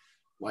seen it.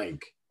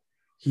 Like,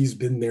 he's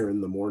been there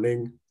in the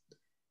morning.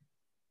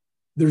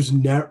 There's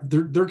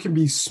there can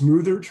be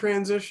smoother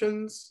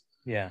transitions.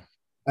 Yeah.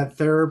 At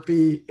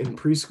therapy in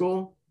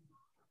preschool.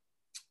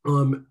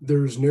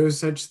 There's no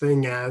such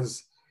thing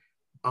as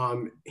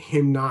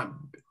him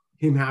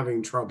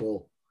having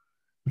trouble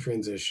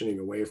transitioning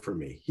away from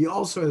me. He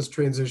also has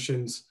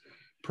transitions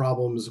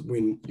problems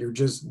when you're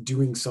just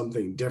doing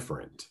something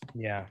different.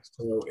 Yeah.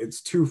 So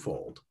it's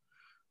twofold.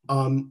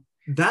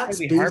 That's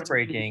be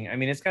heartbreaking. I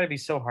mean, it's got to be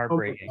so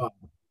heartbreaking.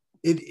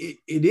 It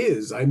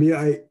is. I mean,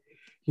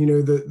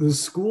 the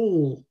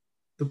school,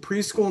 the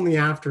preschool in the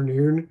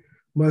afternoon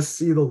must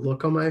see the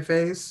look on my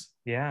face.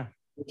 Yeah.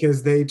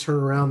 Because they turn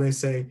around, they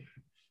say,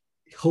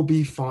 he'll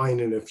be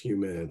fine in a few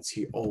minutes.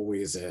 He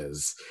always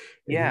is.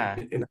 Yeah.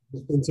 And I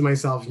think to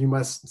myself, you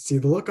must see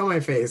the look on my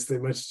face. They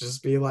must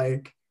just be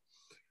like,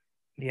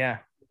 yeah.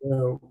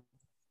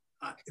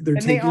 They're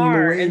and taking they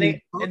are,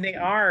 away and they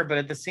are, but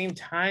at the same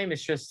time,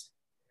 it's just,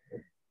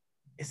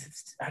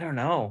 I don't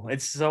know.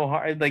 It's so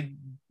hard. Like,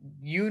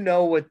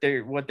 what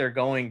they're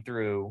going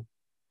through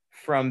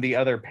from the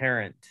other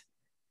parent.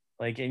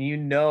 Like,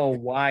 and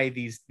why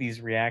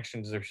these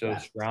reactions are so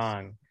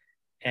strong.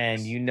 And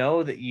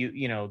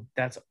that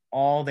that's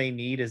all they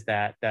need is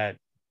that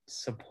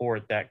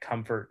support, that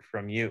comfort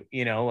from you,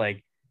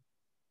 like,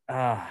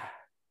 oh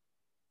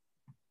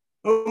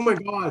my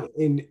God.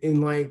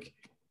 In like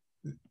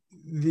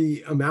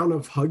the amount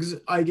of hugs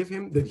I give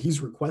him that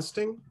he's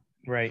requesting,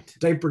 right?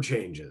 Diaper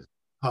changes,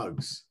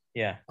 hugs,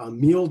 Yeah.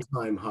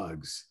 Mealtime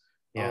hugs,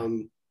 yeah.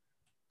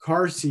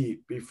 Car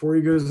seat before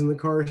he goes in the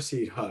car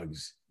seat,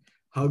 hugs,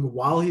 hug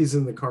while he's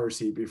in the car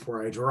seat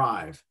before I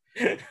drive.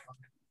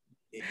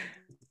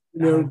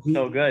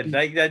 So good.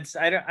 Like, that's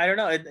I don't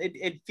know.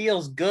 It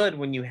feels good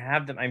when you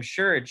have them. I'm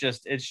sure it's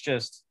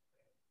just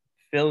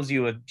fills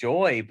you with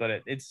joy,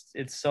 but it's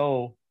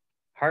so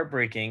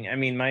heartbreaking. I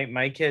mean,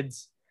 my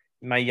kids,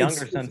 my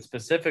younger son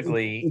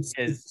specifically,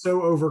 it's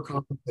so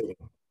overcompensating.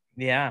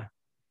 Yeah.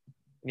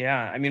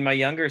 I mean, my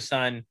younger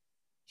son,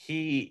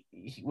 he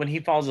when he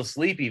falls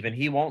asleep, even,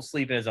 he won't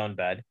sleep in his own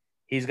bed.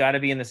 He's got to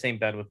be in the same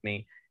bed with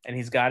me, and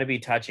he's got to be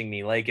touching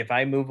me. Like, if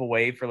I move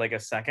away for like a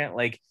second,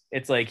 like,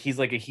 it's like he's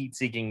like a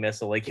heat-seeking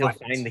missile. Like, he'll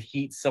find the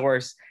heat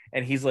source,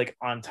 and he's like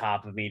on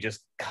top of me,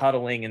 just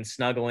cuddling and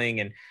snuggling.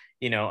 And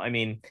I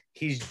mean,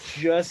 he's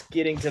just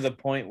getting to the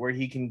point where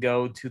he can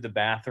go to the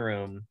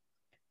bathroom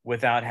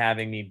without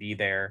having me be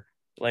there,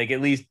 like, at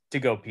least to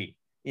go pee.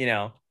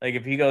 Like,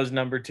 if he goes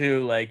number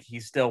 2, like, he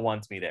still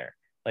wants me there,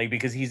 like,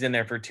 because he's in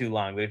there for too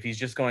long. But if he's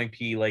just going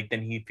pee, like,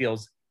 then he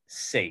feels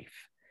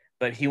safe.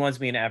 But he wants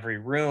me in every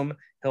room.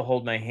 He'll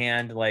hold my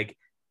hand, like,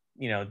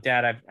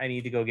 Dad, I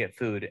need to go get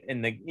food,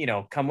 and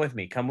come with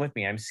me,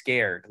 I'm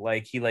scared.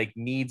 Like, he like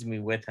needs me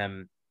with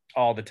him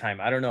all the time.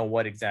 I don't know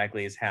what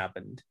exactly has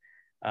happened.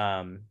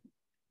 I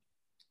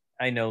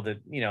know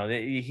that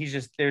he's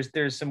just,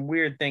 there's some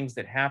weird things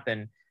that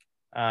happen,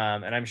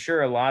 and I'm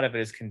sure a lot of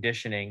it is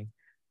conditioning.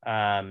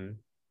 But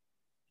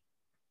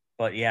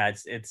yeah,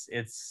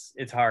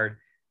 it's hard.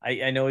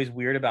 I know he's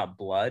weird about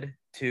blood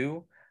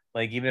too.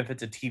 Like, even if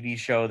it's a TV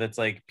show that's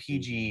like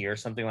PG or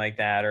something like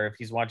that, or if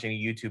he's watching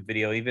a YouTube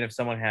video, even if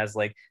someone has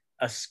like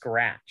a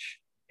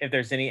scratch, if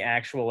there's any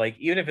actual, like,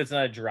 even if it's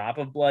not a drop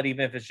of blood,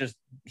 even if it's just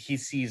he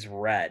sees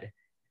red,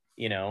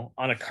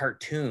 on a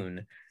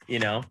cartoon,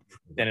 then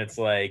it's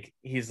like,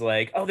 he's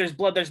like, oh, there's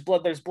blood,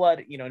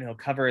 and he'll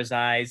cover his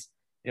eyes,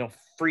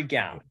 freak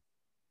out.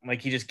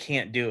 Like, he just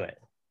can't do it.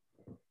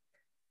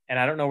 And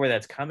I don't know where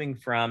that's coming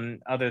from,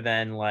 other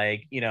than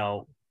like,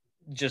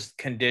 just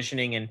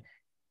conditioning and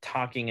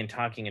talking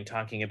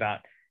about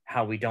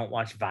how we don't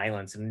watch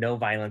violence, and no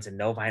violence, and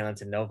no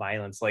violence, and no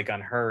violence, like, on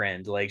her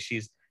end. Like,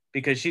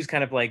 because she's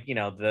kind of like,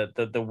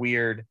 the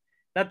weird,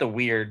 not the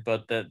weird,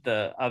 but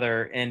the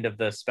other end of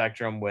the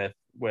spectrum with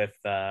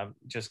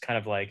just kind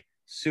of like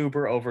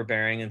super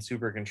overbearing and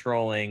super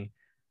controlling,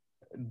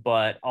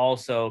 but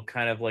also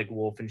kind of like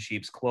wolf in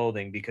sheep's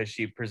clothing, because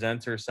she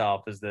presents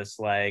herself as this,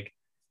 like,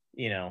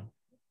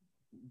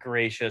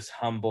 gracious,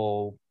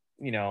 humble,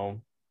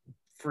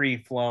 free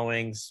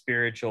flowing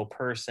spiritual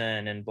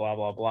person, and blah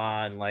blah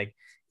blah, and like,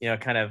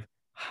 kind of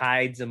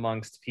hides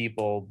amongst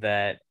people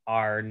that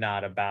are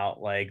not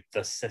about like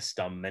the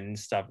system and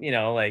stuff,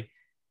 like,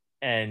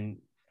 and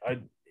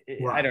I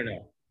don't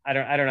know. I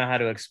don't know how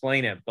to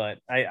explain it, but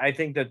I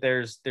think that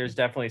there's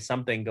definitely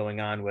something going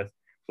on with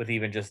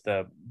even just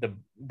the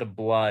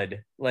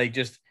blood. Like,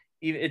 just,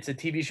 it's a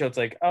TV show. It's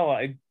like, oh,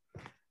 I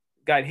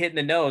got hit in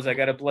the nose. I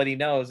got a bloody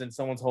nose, and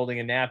someone's holding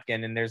a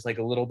napkin, and there's like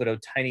a little bit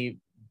of tiny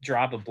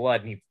drop of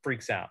blood, and he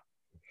freaks out.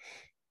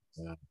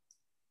 Yeah.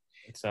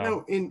 So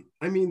no, and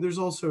I mean, there's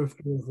also a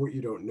fear of what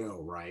you don't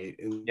know, right?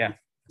 And yeah.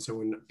 So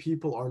when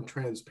people aren't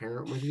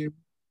transparent with you,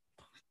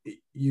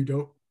 you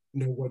don't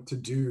know what to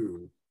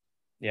do.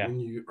 Yeah. When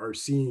you are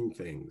seeing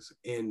things.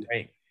 And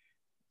right.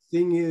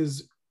 Thing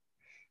is,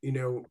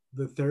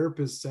 the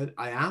therapist said,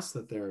 I asked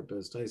the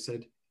therapist, I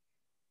said,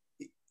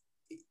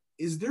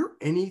 is there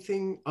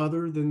anything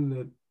other than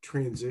the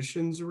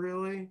transitions,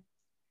 really?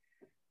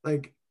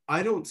 Like,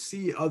 I don't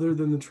see, other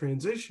than the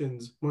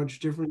transitions, much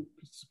difference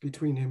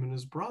between him and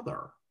his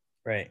brother.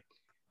 Right.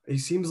 He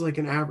seems like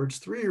an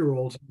average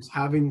 3-year-old who's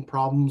having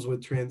problems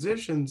with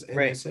transitions. And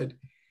I said,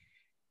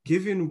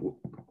 given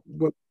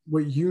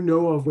what you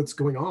know of what's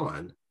going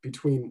on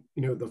between,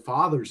 the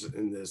fathers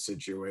in this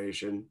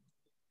situation,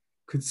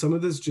 could some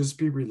of this just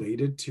be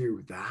related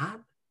to that?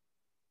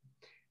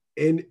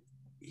 And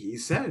he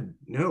said,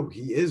 no,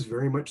 he is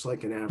very much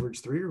like an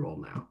average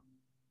 3-year-old now.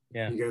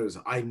 Yeah. He goes,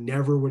 I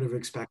never would have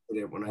expected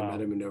it when I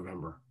met him in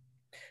November.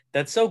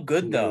 That's so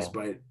good, though.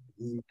 But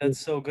that's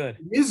so good.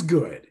 It is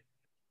good.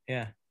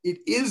 Yeah. It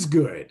is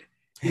good.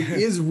 It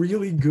is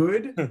really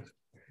good.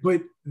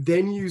 But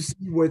then you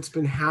see what's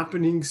been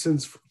happening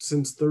since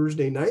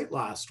Thursday night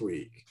last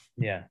week.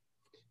 Yeah.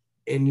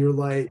 And you're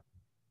like,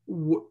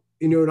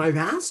 and I've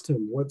asked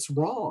him, what's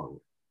wrong?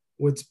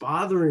 What's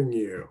bothering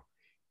you?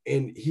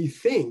 And he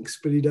thinks,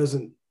 but he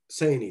doesn't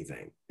say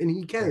anything. And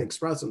he can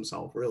express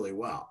himself really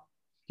well.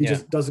 He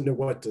just doesn't know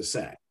what to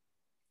say.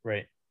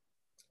 Right.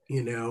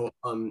 you know.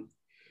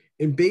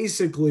 And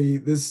basically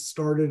this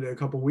started a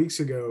couple weeks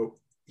ago.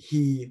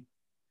 He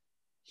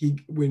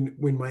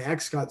when my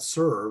ex got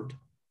served,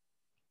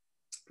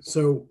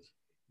 so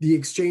the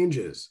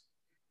exchanges,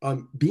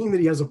 being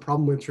that he has a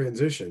problem with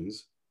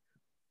transitions,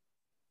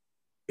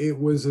 it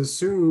was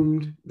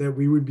assumed that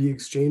we would be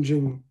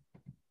exchanging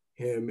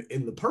him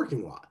in the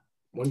parking lot,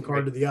 one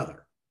car to the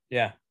other.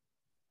 Yeah.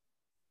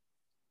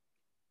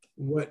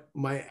 What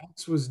my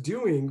ex was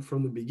doing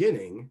from the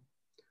beginning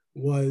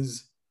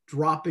was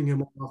dropping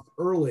him off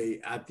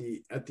early at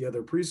the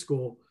other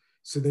preschool,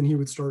 so then he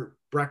would start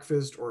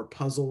breakfast or a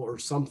puzzle or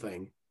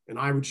something, and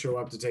I would show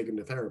up to take him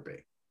to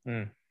therapy.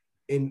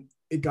 And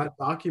it got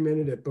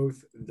documented at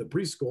both the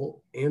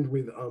preschool and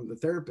with the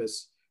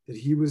therapist that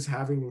he was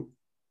having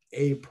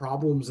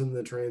problems in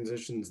the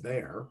transitions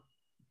there.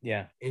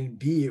 Yeah. And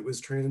B, it was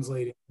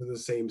translating to the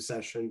same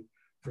session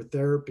for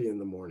therapy in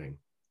the morning.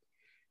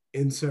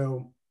 And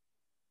so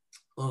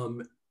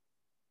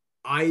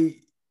I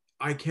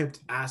kept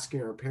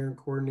asking our parent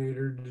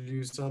coordinator to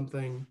do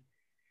something,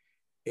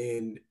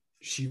 and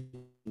she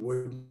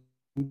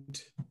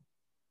wouldn't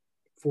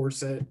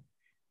force it.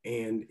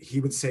 And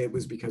he would say it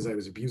was because I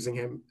was abusing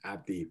him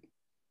at the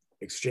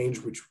exchange,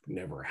 which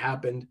never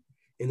happened.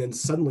 And then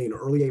suddenly in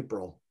early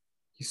April,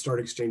 he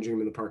started exchanging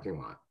him in the parking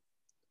lot.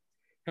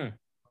 My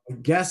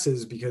guess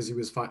is because he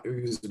was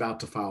about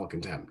to file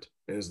contempt,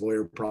 and his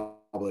lawyer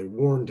probably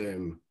warned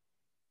him,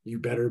 you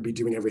better be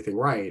doing everything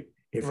right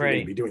if you're going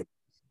to be doing it.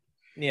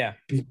 Yeah.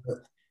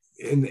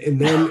 And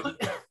then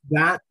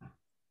that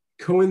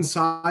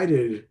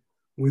coincided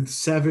with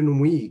 7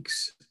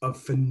 weeks of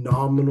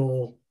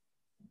phenomenal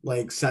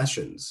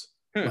sessions,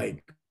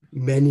 like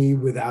many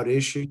without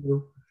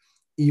issue.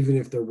 Even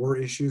if there were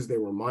issues, they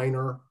were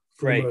minor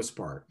for the most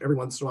part. Every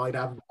once in a while I'd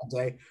have a bad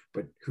day,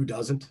 but who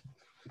doesn't?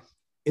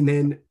 And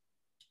then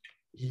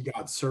he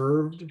got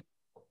served,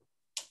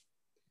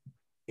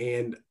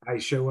 and I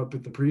show up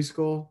at the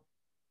preschool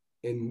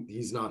and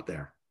he's not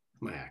there,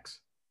 my ex.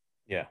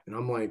 Yeah. And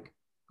I'm like,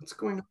 what's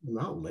going on? I'm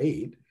not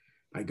late.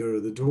 I go to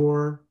the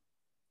door,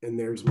 and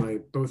there's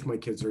both my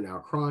kids are now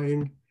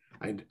crying.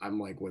 I'm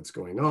like, what's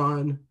going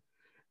on?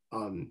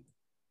 The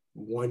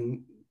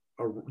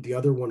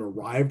other one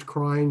arrived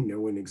crying. No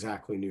one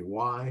exactly knew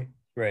why.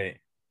 Right.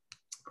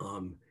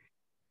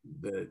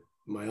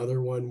 My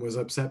other one was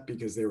upset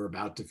because they were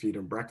about to feed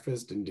him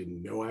breakfast and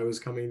didn't know I was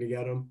coming to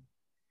get him.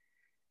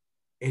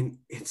 And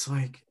it's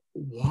like,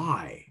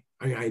 why?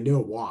 I mean, I know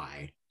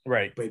why.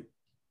 Right. But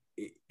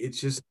it's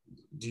just,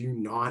 do you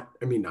not?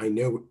 I mean, I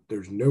know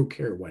there's no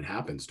care what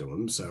happens to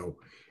him, so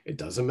it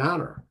doesn't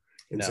matter.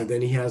 And so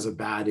then he has a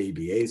bad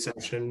ABA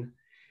session,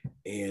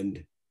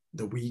 and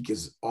the week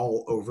is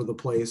all over the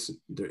place.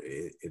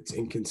 It's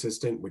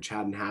inconsistent, which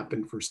hadn't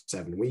happened for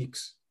 7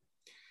 weeks.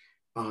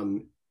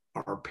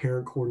 Our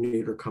parent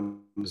coordinator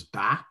comes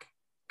back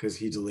because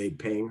he delayed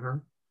paying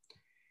her.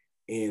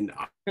 And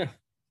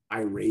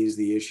I raised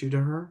the issue to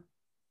her.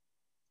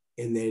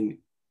 And then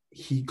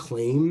he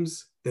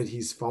claims that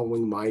he's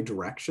following my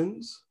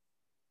directions,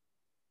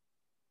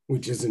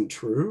 which isn't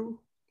true.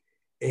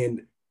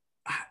 And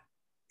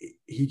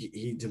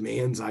he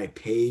demands I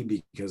pay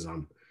because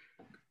I'm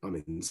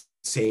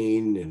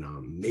insane and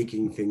I'm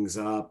making things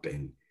up.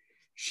 And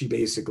she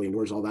basically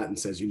ignores all that and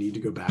says, you need to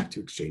go back to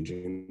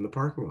exchanging in the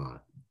parking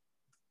lot.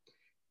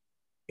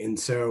 And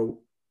so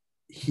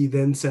he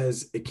then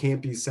says it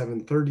can't be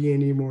 7:30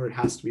 anymore. It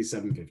has to be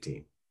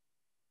 7:15.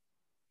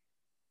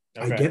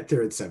 Okay. I get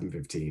there at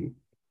 7:15.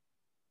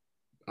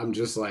 I'm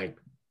just like,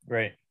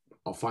 right.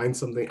 I'll find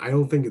something. I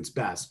don't think it's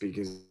best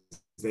because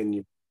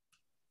then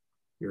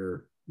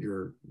you're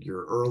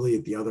early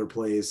at the other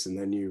place, and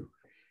then you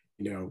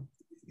know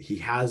he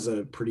has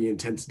a pretty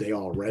intense day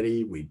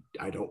already.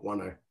 I don't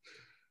want to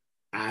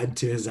add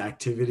to his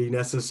activity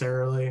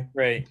necessarily.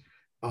 Right.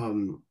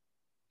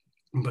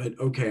 But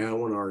okay, I don't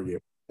want to argue.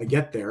 I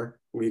get there,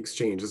 we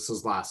exchange. This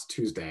was last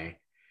Tuesday,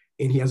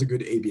 and he has a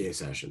good ABA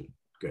session.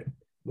 Good.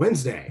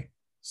 Wednesday,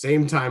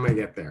 same time I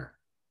get there.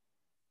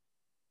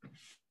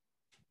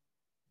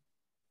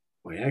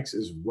 My ex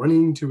is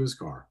running to his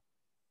car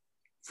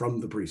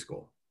from the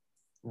preschool.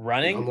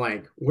 Running? And I'm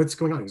like, what's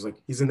going on? He's like,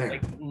 he's in there.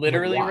 Like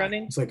literally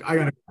running? It's like,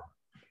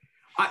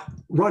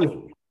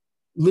 running.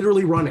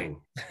 Literally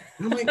running.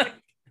 And I'm like,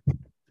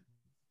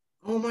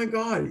 oh my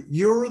God,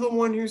 you're the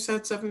one who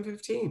said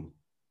 7:15.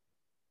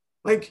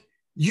 Like,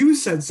 you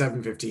said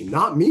 7:15,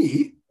 not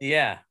me.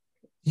 Yeah.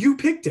 You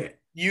picked it.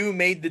 You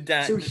made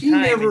the so he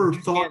never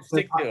thought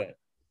stick to it.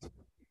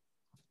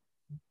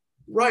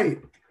 Right.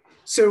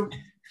 So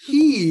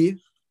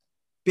he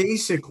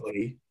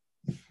basically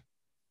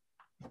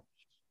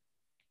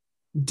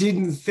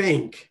didn't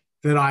think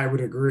that I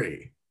would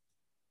agree.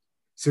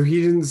 So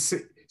he didn't. So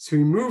he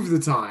moved the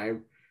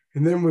time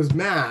and then was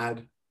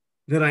mad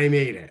that I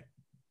made it.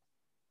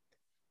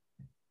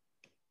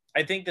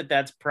 I think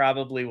that's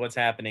probably what's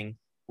happening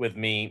with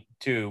me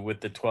too,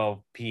 with the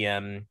 12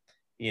 p.m.,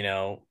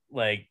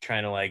 like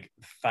trying to like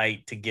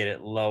fight to get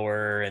it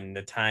lower and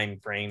the time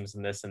frames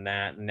and this and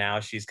that. And now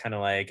she's kind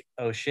of like,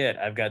 oh shit,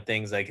 I've got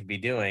things I could be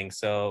doing.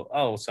 So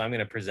I'm going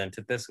to present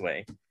it this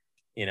way,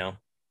 you know.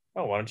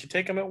 Oh, why don't you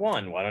take them at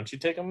 1? Why don't you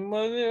take them?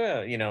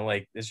 You know,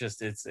 like it's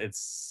just it's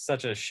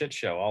such a shit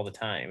show all the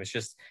time. It's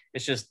just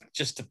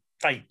to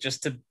fight,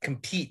 just to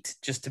compete,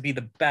 just to be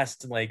the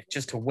best, like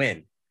just to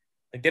win.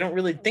 Like they don't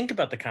really think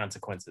about the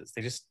consequences.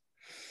 They just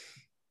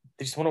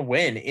want to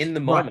win in the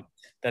moment.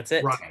 Right. That's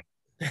it.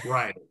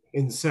 Right.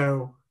 And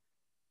so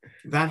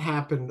that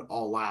happened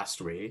all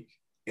last week.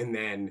 And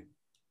then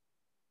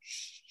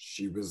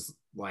she was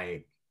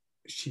like,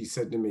 she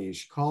said to me,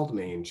 she called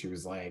me and she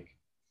was like,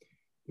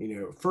 you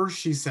know, first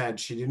she said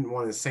she didn't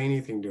want to say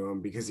anything to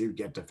him because he would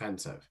get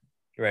defensive.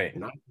 Right.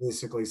 And I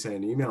basically sent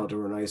an email to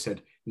her and I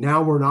said,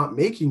 now we're not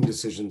making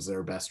decisions that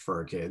are best for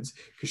our kids,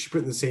 because she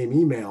put in the same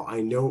email,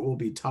 I know it will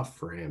be tough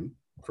for him,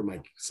 for my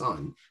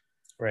son.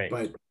 Right.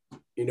 But,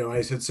 you know,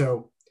 I said,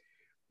 so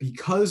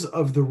because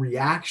of the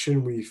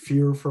reaction we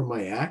fear from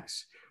my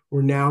ex,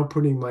 we're now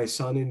putting my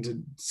son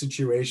into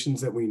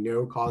situations that we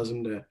know cause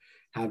him to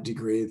have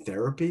degraded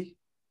therapy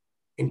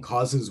and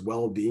cause his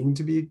well-being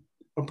to be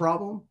a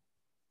problem.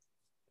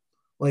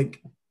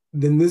 Like,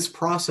 then this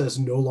process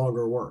no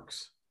longer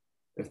works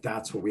if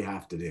that's what we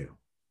have to do.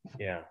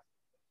 Yeah.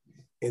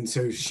 And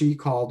so she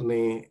called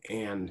me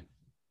and,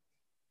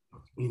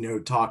 you know,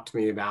 talked to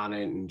me about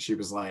it. And she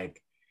was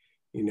like,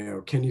 you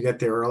know, can you get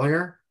there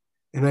earlier?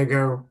 And I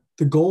go,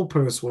 the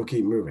goalposts will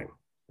keep moving.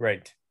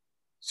 Right.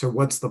 So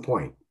what's the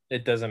point?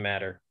 It doesn't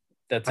matter.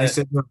 That's I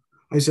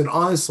said,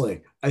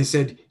 honestly, I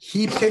said,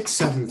 he picked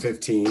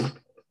 7:15.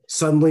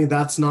 Suddenly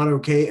that's not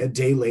okay a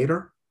day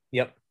later.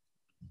 Yep.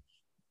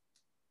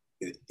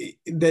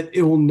 That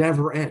it will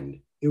never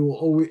end. It will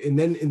always, and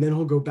then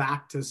he'll go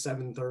back to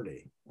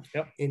 7:30.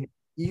 Yep. And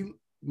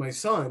my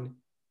son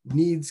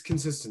needs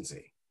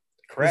consistency.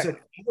 Correct. I said,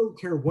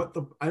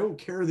 I don't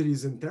care that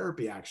he's in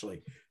therapy.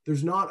 Actually,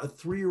 there's not a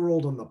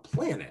 3-year-old on the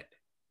planet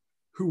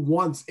who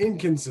wants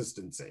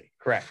inconsistency.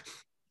 Correct.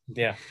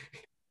 Yeah.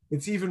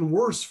 It's even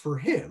worse for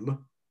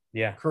him.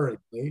 Yeah.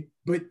 Currently,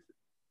 but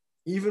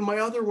even my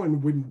other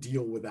one wouldn't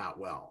deal with that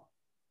well.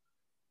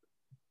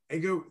 I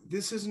go,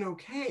 this isn't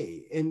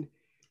okay. And,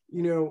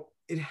 you know,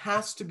 it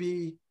has to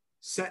be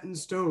set in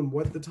stone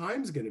what the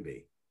time's going to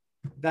be.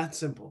 That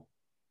simple.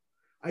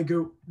 I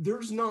go,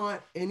 there's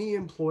not any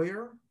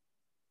employer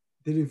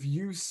that if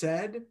you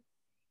said,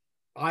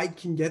 I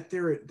can get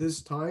there at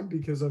this time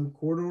because I'm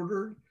court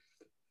ordered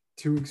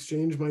to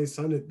exchange my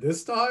son at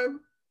this time,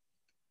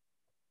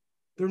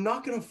 they're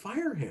not going to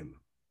fire him.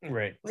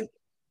 Right. Like,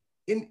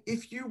 and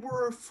if you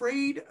were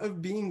afraid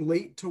of being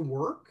late to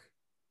work,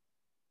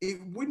 it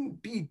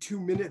wouldn't be 2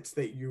 minutes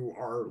that you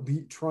are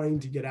trying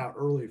to get out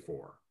early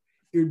for.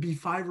 It would be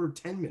 5 or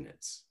 10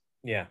 minutes.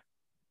 Yeah.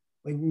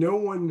 Like no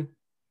one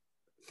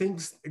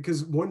thinks,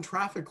 because one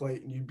traffic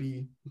light and you'd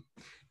be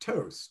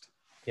toast.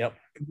 Yep.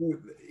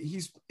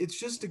 It's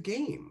just a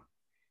game.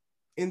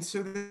 And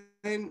so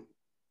then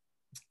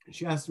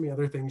she asked me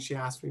other things. She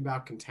asked me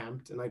about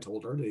contempt, and I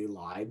told her that he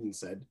lied and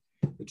said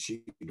that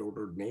she'd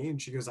ordered me.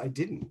 And she goes, I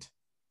didn't.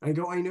 I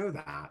go, I know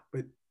that,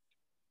 but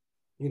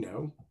you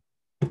know,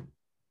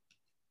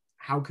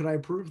 how could I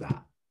prove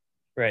that?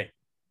 Right.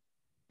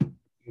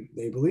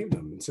 They believed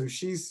him. And so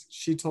she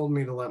told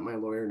me to let my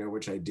lawyer know,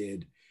 which I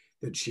did,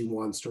 that she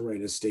wants to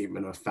write a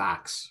statement of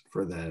facts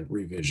for the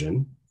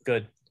revision.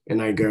 Good.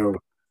 And I go,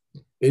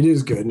 it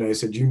is good. And I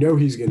said, you know,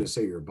 he's going to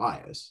say you're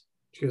biased.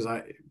 She goes,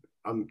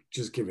 I'm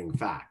just giving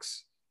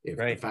facts. If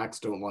the facts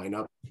don't line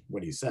up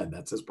what he said,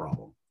 that's his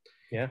problem.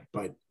 Yeah.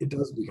 But it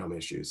does become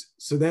issues.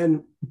 So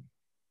then,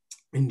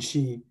 and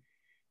she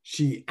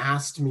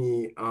asked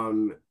me,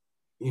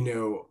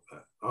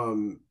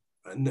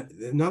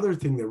 another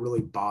thing that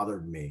really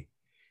bothered me.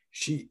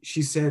 She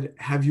said,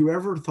 have you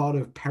ever thought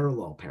of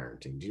parallel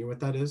parenting? Do you know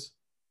what that is?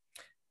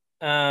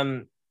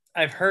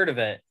 I've heard of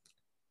it.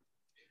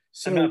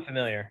 So I'm not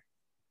familiar.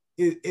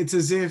 It's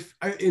as if,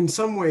 in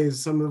some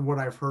ways, some of what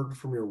I've heard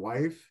from your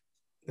wife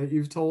that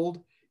you've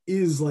told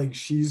is like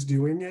she's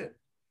doing it,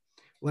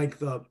 like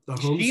the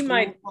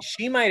homeschooling.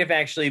 She might have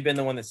actually been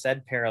the one that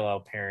said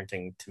parallel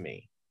parenting to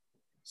me.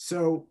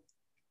 So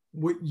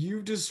what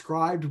you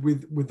described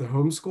with the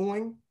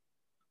homeschooling,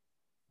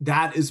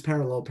 that is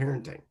parallel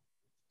parenting.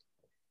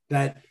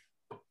 That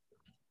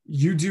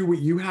you do what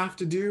you have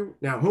to do.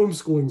 Now,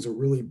 homeschooling is a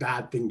really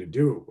bad thing to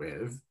do it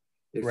with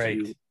if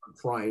you are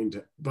trying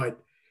to, but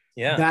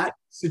yeah, that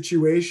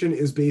situation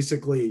is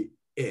basically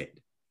it.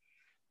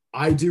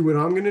 I do what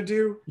I'm going to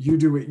do, you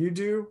do what you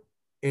do,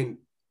 and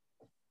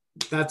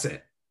that's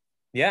it.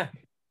 Yeah.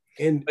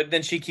 But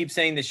then she keeps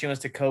saying that she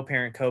wants to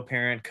co-parent,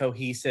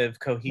 cohesive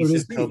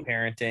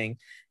co-parenting.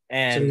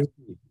 And,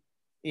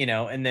 you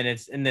know, and then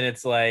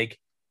it's like,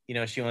 you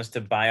know, she wants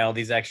to buy all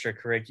these extra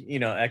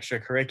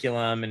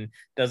curriculum and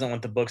doesn't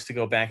want the books to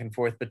go back and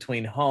forth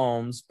between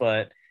homes,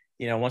 but,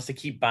 you know, wants to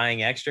keep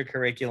buying extra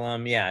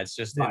curriculum. Yeah. It's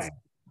just,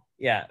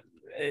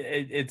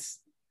 it's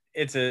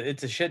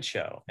a shit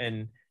show.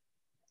 And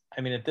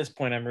I mean, at this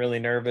point, I'm really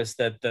nervous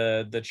that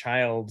the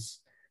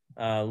child's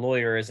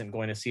lawyer isn't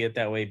going to see it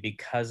that way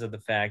because of the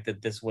fact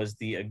that this was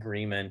the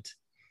agreement.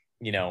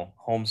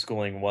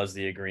 Homeschooling was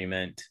the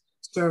agreement.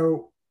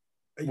 So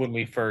when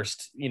we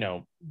first,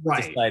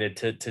 right.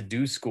 decided to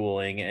do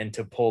schooling and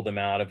to pull them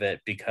out of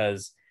it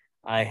because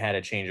I had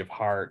a change of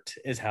heart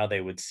is how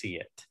they would see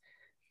it.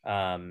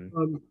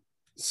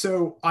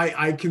 So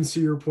I can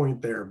see your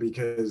point there,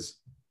 because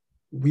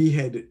we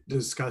had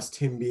discussed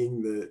him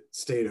being the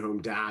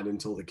stay-at-home dad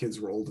until the kids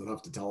were old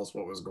enough to tell us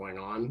what was going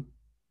on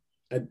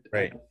at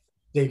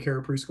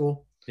daycare,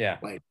 preschool. Yeah.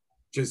 Like,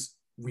 just,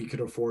 we could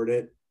afford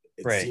it.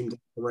 It right. seemed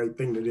like the right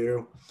thing to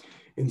do.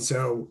 And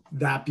so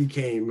that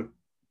became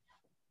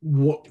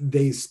what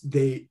they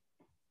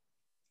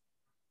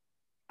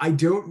I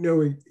don't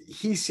know.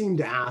 He seemed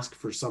to ask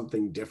for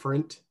something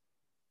different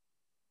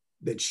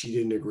that she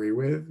didn't agree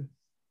with.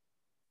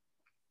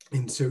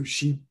 And so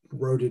she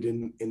wrote it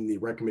in the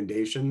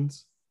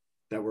recommendations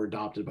that were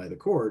adopted by the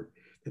court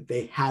that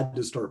they had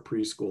to start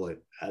preschool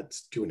at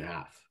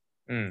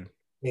 2.5.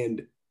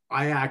 And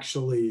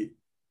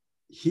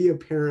he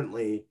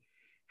apparently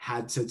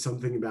had said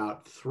something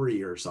about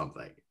 3 or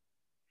something.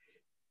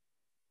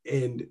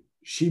 And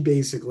she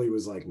basically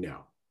was like,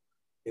 no.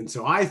 And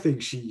so I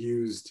think she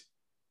used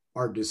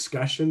our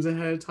discussions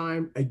ahead of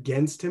time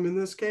against him in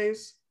this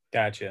case.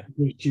 Gotcha.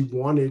 She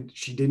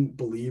didn't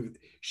believe,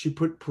 she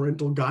put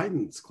parental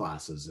guidance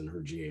classes in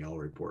her GAL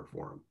report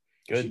for him.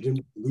 Good. She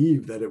didn't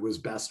believe that it was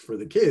best for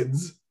the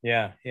kids.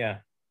 Yeah.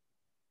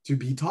 To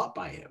be taught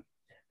by him.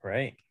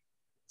 Right.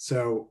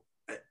 So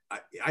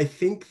I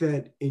think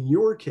that in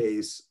your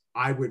case,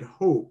 I would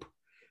hope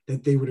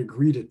that they would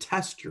agree to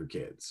test your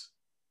kids,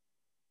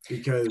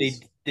 because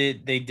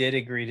they did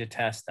agree to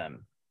test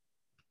them.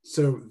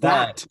 So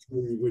that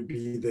would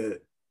be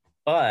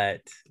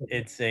but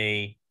it's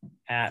a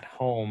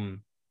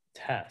at-home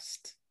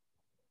test.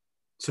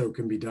 So it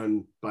can be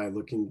done by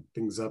looking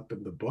things up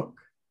in the book?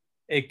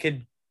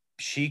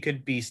 She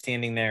could be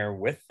standing there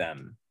with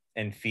them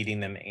and feeding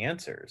them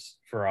answers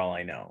for all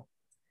I know.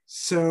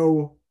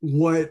 So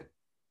what?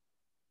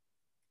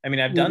 I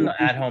mean, I've done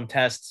the at-home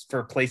tests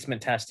for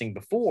placement testing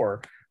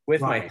before with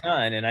my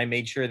son, and I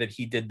made sure that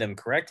he did them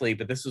correctly,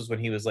 but this was when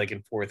he was like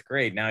in 4th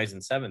grade. Now he's in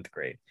 7th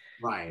grade.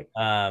 Right.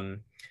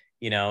 And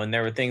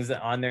there were things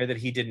that on there that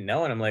he didn't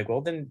know. And I'm like,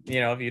 well, then,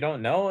 if you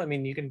don't know, I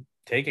mean, you can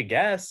take a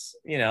guess,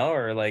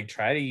 or like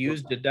try to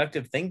use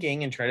deductive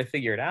thinking and try to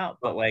figure it out.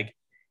 But like,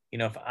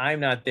 if I'm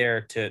not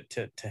there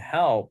to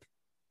help,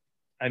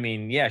 I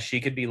mean, yeah,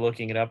 she could be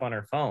looking it up on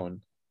her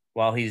phone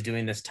while he's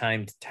doing this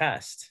timed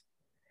test.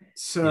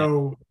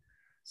 So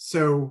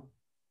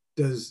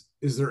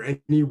is there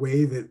any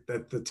way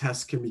that the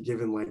test can be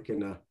given like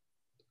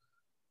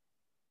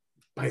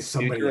by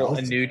somebody else?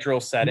 A neutral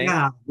setting?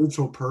 Yeah,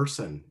 neutral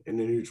person in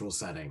a neutral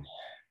setting.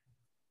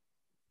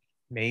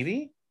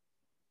 Maybe.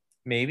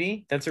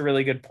 That's a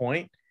really good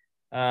point.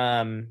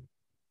 Yeah,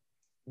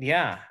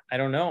 I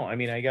don't know. I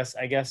mean, I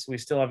guess we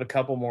still have a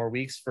couple more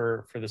weeks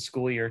for the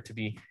school year to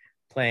be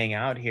playing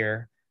out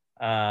here.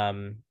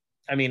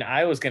 I mean,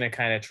 I was going to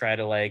kind of try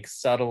to like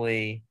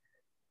subtly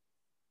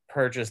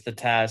purchase the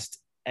test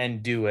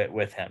and do it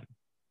with him,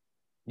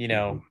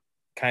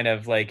 kind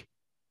of like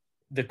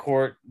the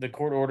court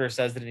order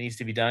says that it needs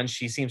to be done.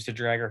 She seems to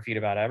drag her feet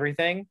about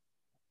everything.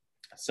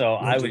 So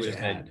I was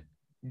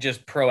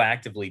just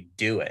proactively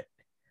do it,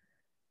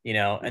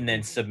 and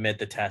then submit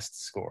the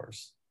test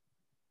scores.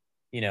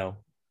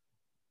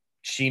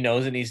 She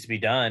knows it needs to be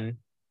done.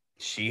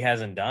 She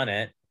hasn't done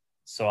it.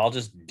 So I'll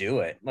just do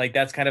it. Like,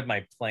 that's kind of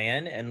my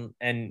plan.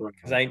 And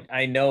because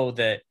I know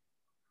that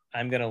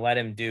I'm going to let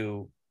him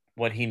do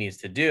what he needs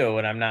to do,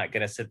 and I'm not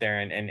going to sit there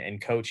and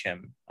coach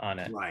him on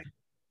it. Right.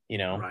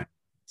 Right.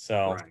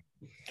 So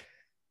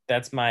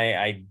that's my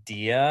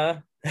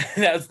idea.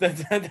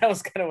 that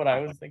was kind of what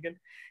I was thinking.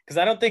 Because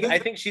I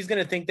think she's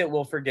going to think that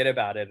we'll forget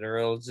about it, or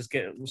it'll just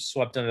get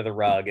swept under the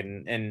rug.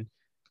 And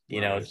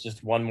it's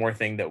just one more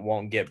thing that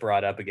won't get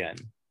brought up again.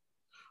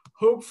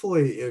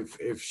 Hopefully,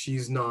 if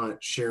she's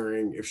not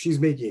sharing, if she's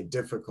making it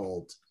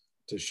difficult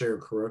to share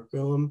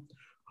curriculum,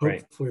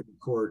 hopefully the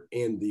court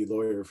and the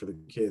lawyer for the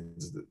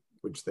kids,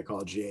 which they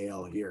call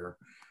GAL here,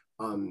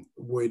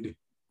 would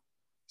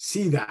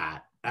see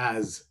that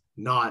as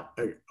not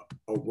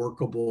a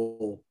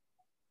workable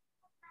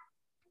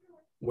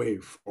way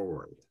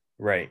forward.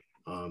 Right.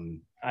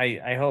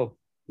 I hope.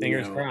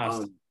 Fingers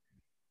crossed.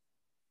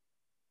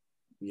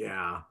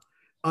 Yeah.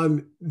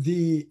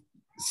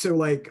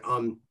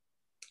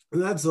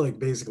 That's like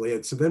basically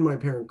it. So then my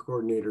parent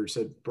coordinator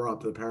brought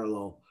up the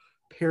parallel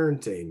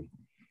parenting,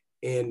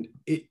 and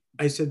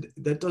I said,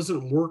 that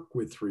doesn't work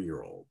with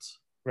 3-year-olds.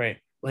 Right.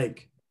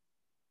 Like,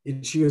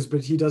 and she goes,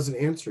 but he doesn't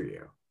answer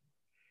you.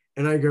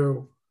 And I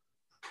go,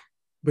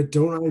 but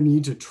don't I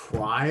need to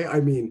try?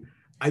 I mean,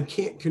 I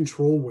can't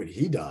control what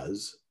he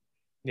does.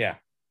 Yeah.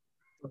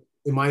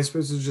 Am I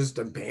supposed to just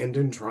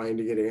abandon trying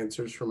to get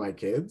answers for my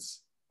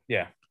kids?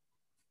 Yeah.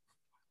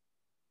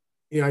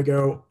 I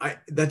go,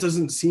 that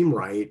doesn't seem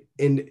right.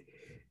 And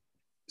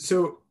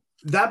so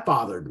that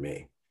bothered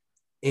me.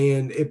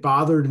 And it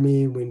bothered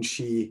me when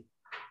she,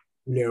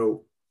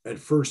 at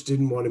first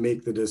didn't want to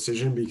make the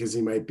decision because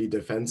he might be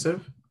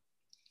defensive.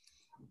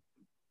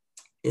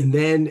 And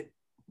then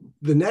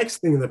the next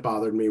thing that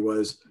bothered me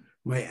was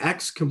my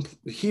ex,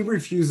 he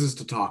refuses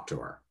to talk to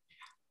her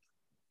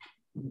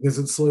because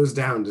it slows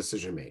down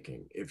decision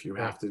making if you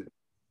have to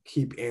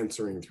keep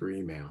answering through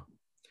email.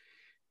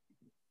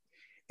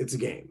 It's a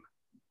game.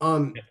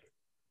 But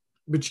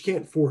you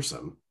can't force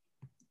him.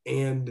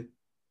 And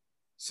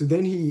so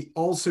then he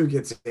also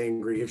gets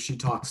angry if she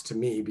talks to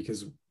me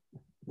because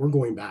we're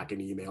going back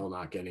in email,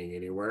 not getting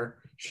anywhere.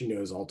 She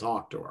knows I'll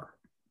talk to her.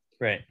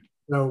 Right.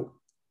 So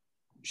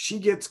she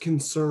gets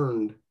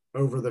concerned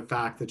over the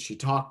fact that she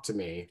talked to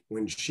me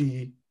when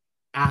she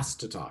asked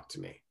to talk to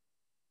me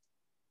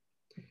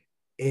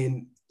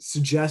and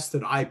suggests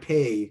that I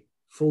pay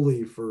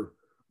fully for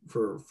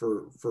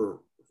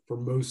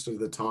most of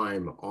the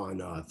time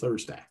on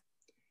Thursday.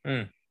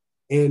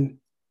 And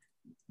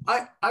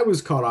I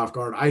was caught off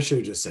guard. I should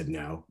have just said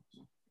no,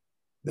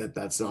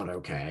 that's not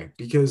okay,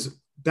 because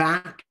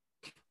back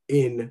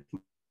in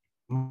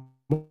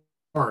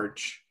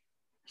March,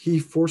 he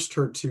forced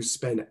her to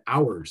spend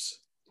hours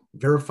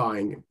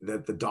verifying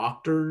that the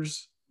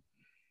doctors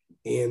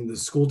and the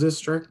school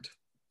district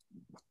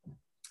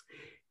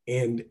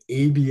and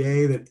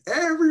ABA, that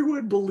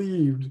everyone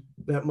believed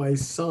that my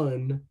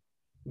son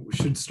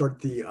should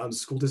start the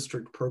school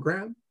district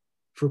program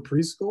for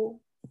preschool,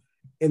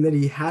 and that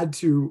he had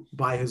to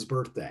by his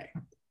birthday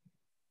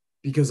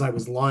because I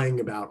was lying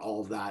about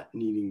all of that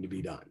needing to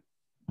be done.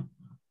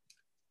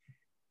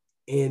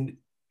 And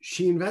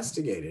she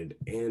investigated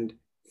and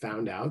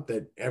found out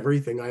that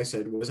everything I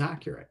said was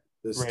accurate.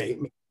 The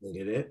statement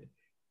stated it.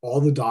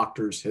 All the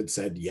doctors had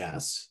said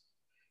yes.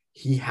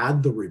 He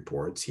had the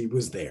reports. He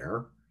was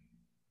there.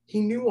 He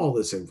knew all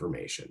this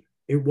information.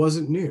 It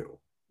wasn't new.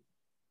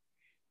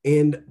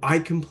 And I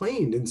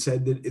complained and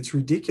said that it's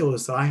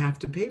ridiculous that I have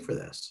to pay for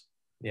this.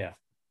 Yeah.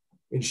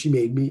 And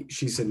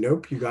she said,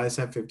 nope, you guys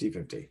have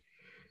 50-50.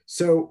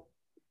 So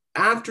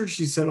after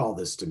she said all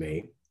this to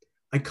me,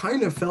 I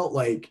kind of felt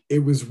like it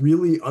was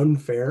really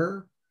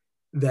unfair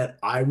that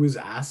I was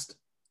asked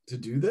to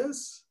do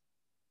this,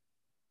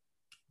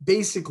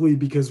 basically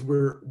because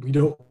we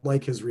don't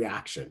like his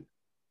reaction.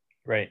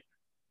 Right.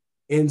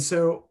 And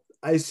so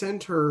I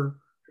sent her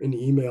an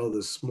email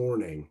this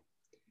morning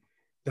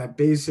that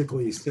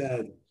basically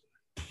said,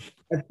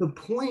 at the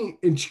point,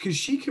 and because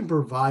she can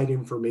provide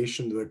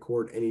information to the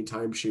court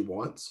anytime she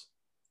wants.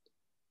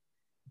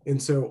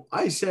 And so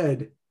I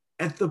said,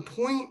 at the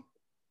point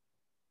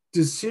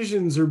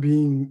decisions are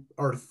being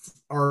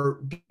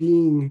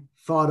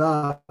thought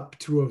up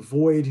to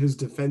avoid his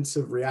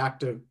defensive,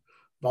 reactive,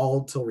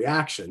 volatile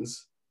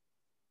reactions,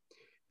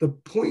 the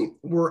point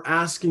we're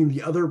asking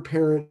the other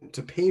parent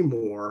to pay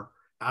more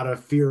out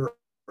of fear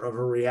of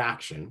a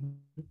reaction,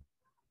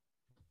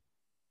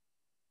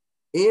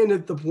 and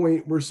at the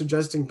point we're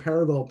suggesting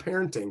parallel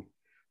parenting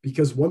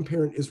because one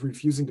parent is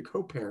refusing to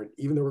co-parent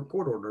even though we're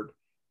court ordered,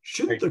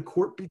 shouldn't the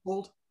court be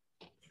told?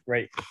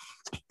 Right.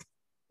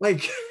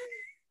 Like,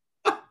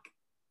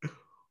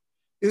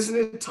 isn't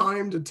it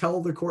time to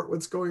tell the court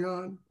what's going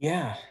on?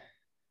 Yeah.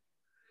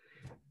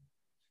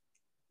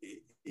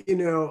 You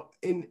know,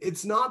 and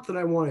it's not that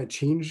I want to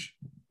change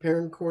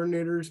parent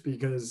coordinators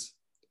because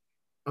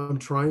I'm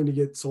trying to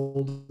get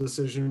sole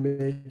decision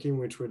making,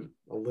 which would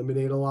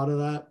eliminate a lot of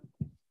that.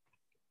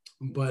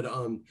 But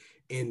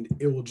and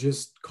it will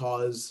just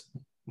cause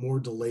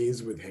more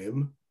delays with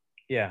him.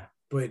 Yeah.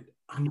 But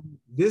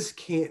this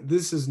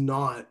is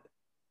not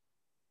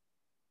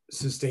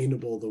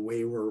sustainable the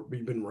way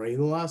we've been running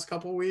the last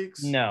couple of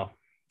weeks. No,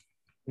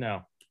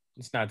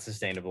 it's not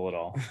sustainable at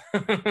all.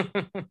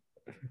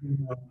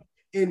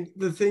 And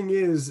the thing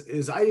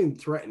is I didn't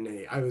threaten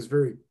any. I was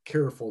very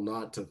careful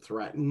not to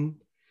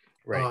threaten.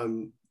 Right.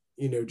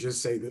 You know,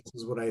 just say this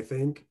is what I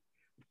think.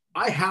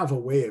 I have a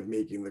way of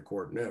making the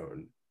court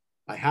known.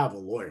 I have a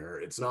lawyer.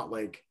 It's not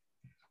like,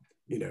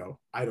 you know,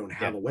 I don't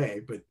have a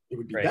way, but it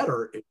would be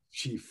better if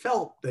she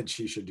felt that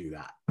she should do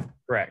that.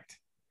 Correct.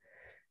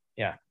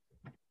 Yeah.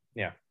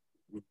 Yeah.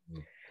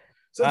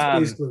 So that's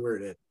basically where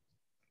it is.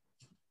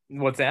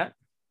 What's that?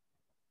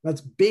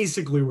 That's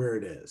basically where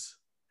it is.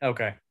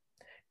 Okay.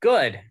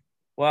 Good.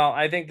 Well,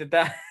 I think that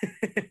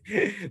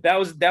that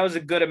was a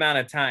good amount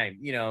of time,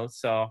 you know,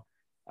 so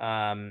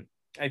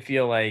I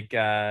feel like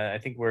I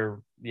think we're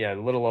a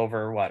little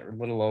over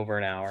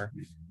an hour.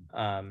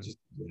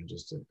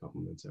 Just a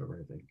couple minutes over,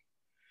 I think.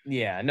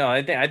 Yeah, no,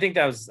 I think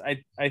that was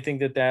I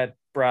think that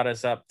brought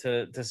us up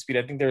to speed.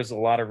 I think there's a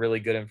lot of really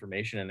good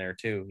information in there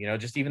too. You know,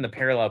 just even the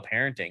parallel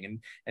parenting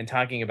and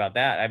talking about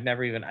that.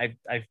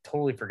 I've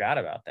totally forgot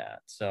about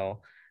that.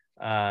 So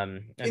I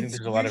think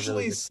there's a lot of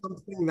really good...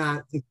 something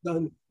that is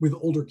done with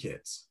older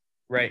kids.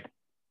 Right.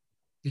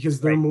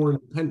 Because they're more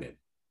independent.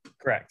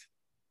 Correct.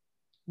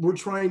 We're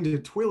trying to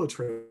toilet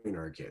train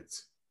our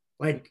kids.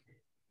 Like,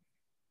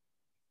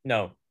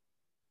 no.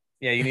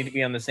 Yeah, you need to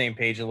be on the same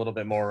page a little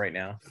bit more right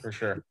now, for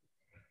sure.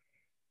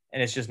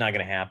 And it's just not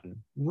going to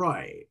happen.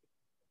 Right.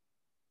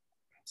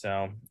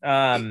 So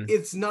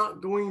it's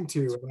not going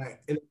to,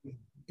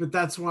 but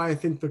that's why I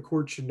think the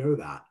court should know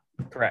that.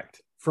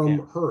 Correct.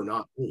 from her,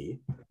 not me.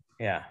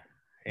 Yeah.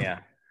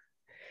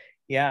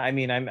 I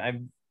mean,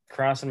 I'm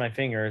crossing my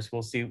fingers.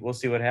 We'll see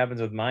what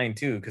happens with mine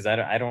too, because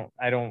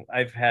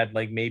I've had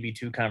like maybe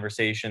 2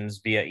 conversations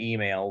via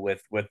email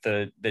with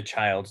the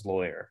child's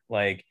lawyer.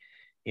 Like,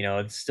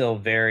 it's still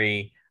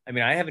very, I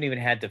mean, I haven't even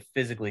had to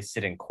physically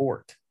sit in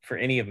court for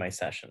any of my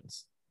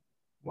sessions.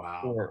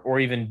 Wow. Or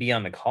even be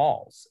on the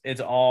calls.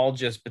 It's all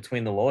just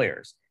between the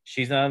lawyers.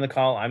 She's not on the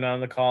call, I'm not on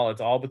the call.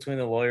 It's all between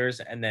the lawyers,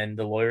 and then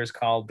the lawyers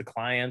called the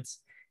clients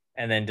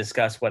and then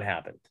discuss what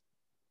happened.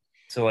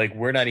 So like,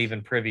 we're not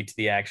even privy to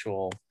the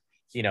actual,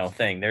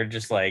 thing. They're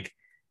just like,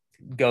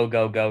 go,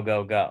 go, go,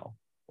 go, go.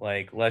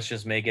 Like, let's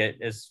just make it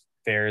as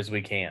fair as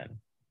we can.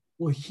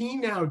 Well, he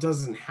now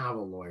doesn't have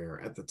a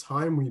lawyer. At the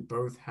time, we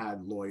both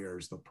had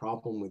lawyers. The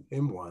problem with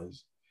him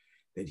was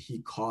that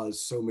he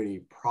caused so many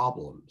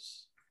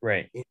problems.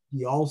 Right. And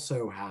he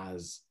also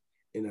has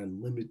an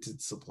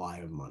unlimited supply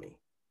of money.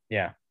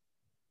 Yeah.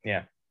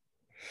 And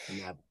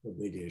that's the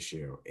big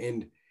issue.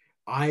 And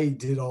I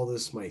did all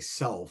this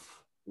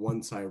myself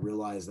once I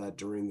realized that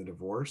during the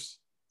divorce.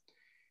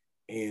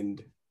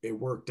 And it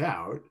worked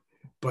out.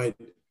 But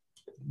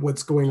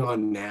what's going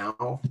on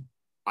now,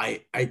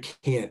 I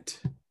can't.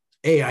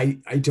 I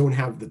don't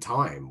have the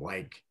time.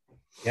 Like,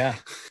 yeah.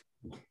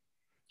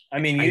 I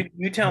mean,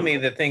 you tell me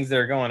the things that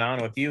are going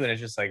on with you, and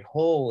it's just like,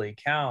 holy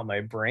cow, my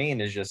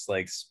brain is just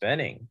like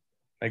spinning.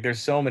 Like,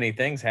 there's so many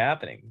things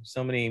happening,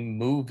 so many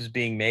moves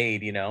being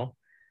made,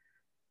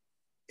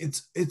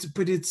 It's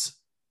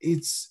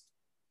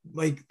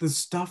like the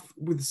stuff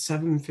with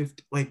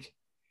 750, like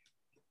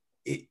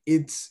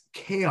it's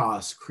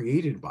chaos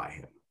created by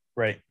him.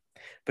 Right.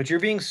 But you're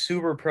being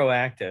super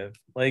proactive.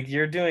 Like,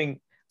 you're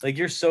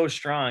so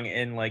strong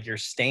in like your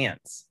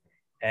stance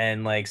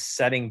and like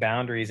setting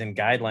boundaries and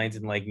guidelines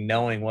and like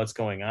knowing what's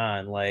going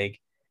on. Like,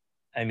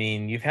 I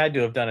mean, you've had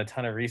to have done a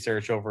ton of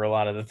research over a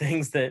lot of the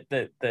things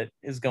that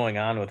is going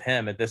on with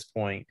him at this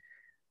point.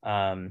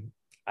 I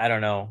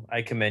don't know.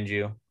 I commend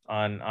you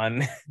on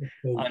on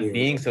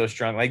being so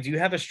strong. Like, do you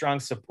have a strong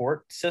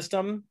support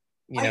system?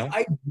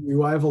 I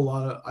do. I have a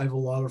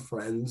lot of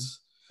friends.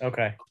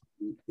 Okay.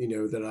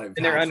 That I've,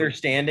 and they're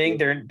understanding.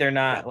 They're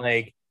not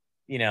like,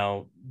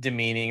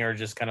 demeaning or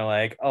just kind of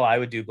like, oh, I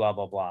would do blah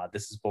blah blah.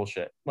 This is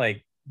bullshit.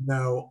 Like,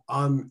 no.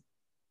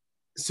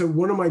 So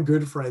one of my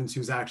good friends,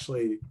 who's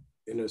actually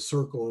in a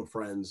circle of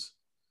friends,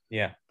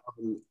 yeah,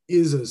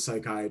 is a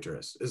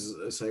psychiatrist.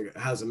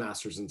 Has a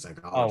master's in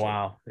psychology. Oh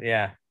wow,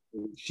 yeah.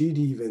 She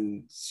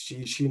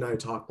and I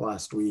talked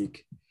last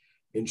week,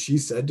 and she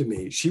said to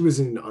me, she was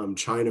in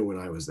China when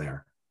I was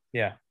there.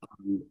 Yeah.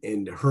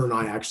 And her and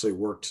I actually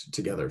worked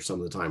together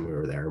some of the time we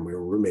were there, and we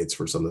were roommates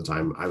for some of the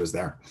time I was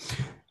there.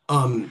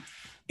 And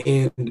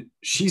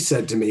she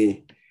said to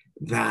me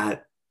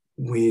that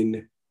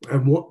when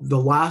the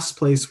last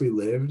place we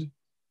lived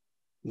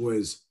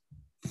was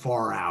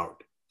far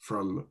out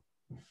from,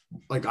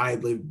 like, I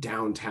had lived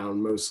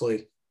downtown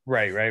mostly.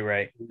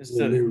 Right.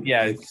 So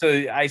yeah,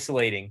 so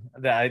isolating,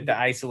 the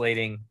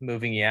isolating,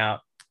 moving you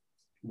out.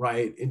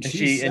 Right. And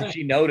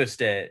she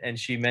noticed it, and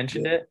she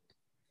mentioned it.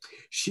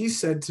 She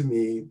said to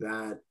me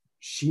that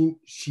she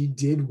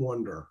did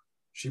wonder.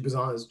 She was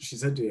honest. She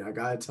said to me, I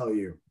gotta tell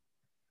you,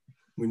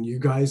 when you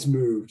guys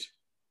moved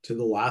to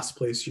the last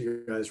place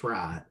you guys were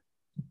at,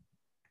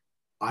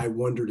 I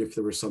wondered if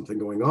there was something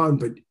going on,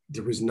 but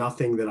there was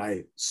nothing that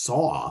I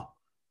saw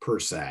per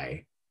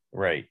se.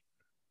 Right.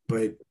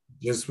 But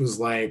just was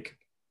like,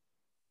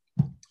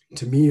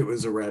 to me, it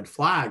was a red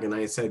flag. And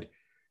I said,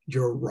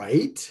 you're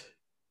right.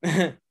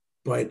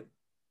 But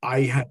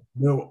I had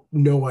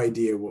no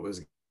idea what was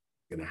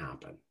going to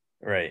happen.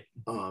 Right.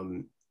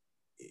 And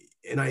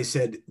I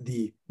said,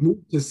 the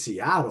move to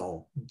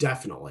Seattle,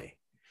 definitely,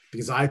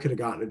 because I could have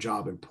gotten a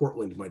job in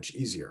Portland much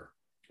easier.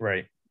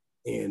 Right.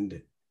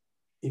 And,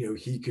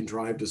 he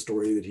contrived a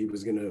story that he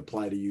was going to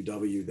apply to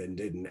UW, then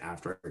didn't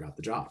after I got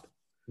the job.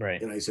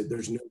 Right. And I said,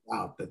 there's no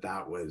doubt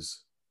that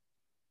was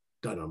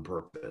done on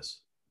purpose.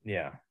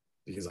 Yeah.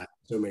 Because I have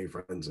so many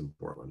friends in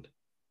Portland.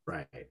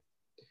 Right.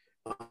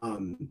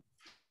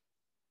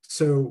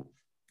 So,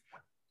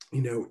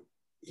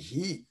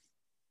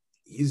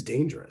 he's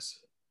dangerous.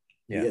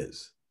 Yeah. He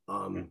is.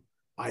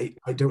 I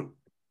don't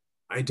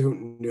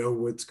know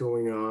what's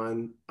going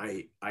on.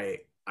 I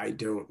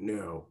don't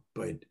know,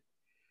 but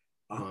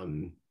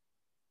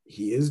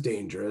he is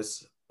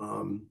dangerous.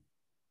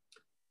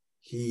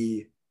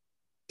 He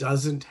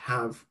doesn't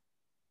have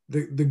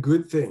the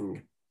good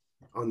thing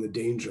on the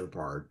danger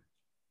part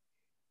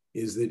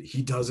is that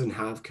he doesn't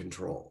have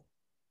control.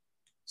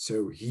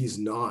 So he's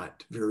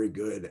not very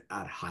good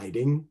at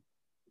hiding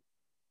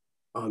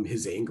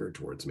his anger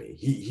towards me.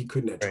 He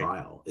couldn't at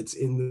trial. It's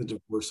in the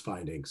divorce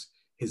findings.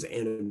 His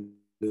animus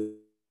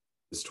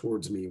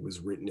towards me was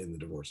written in the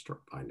divorce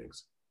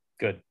findings.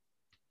 Good.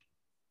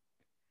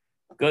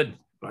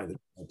 By the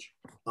judge.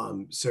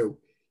 So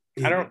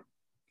I don't.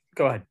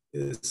 Go ahead.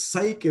 The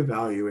psych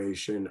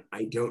evaluation,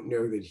 I don't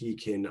know that he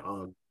can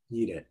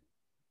beat it.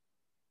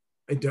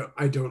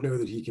 I don't know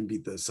that he can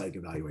beat the psych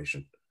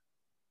evaluation.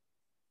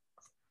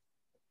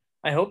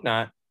 I hope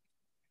not.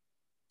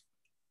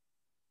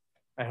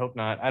 I hope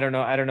not. I don't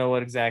know. I don't know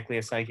what exactly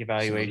a psych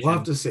evaluation. So we'll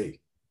have to see.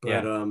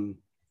 But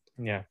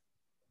yeah.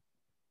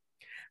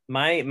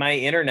 My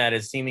internet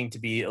is seeming to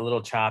be a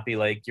little choppy.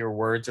 Like your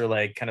words are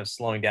like kind of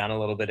slowing down a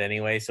little bit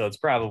anyway. So it's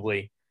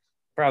probably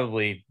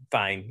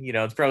fine. You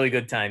know, it's probably a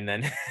good time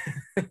then.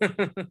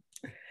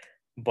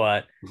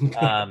 But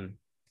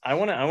I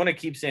want to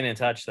keep staying in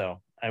touch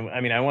though.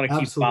 I mean, I want to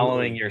keep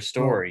following your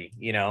story,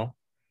 you know.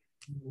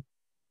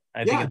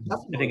 I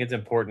think it's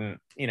important,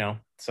 you know.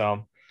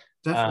 So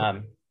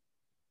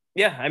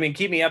yeah, I mean,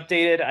 keep me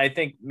updated. I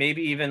think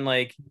maybe even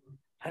like,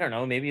 I don't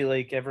know, maybe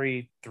like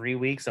every 3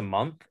 weeks, a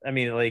month. I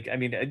mean,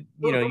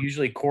 you know,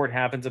 usually court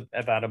happens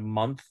about a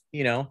month,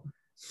 you know,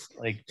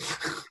 like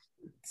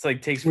it's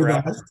like takes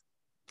forever.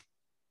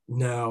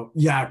 No,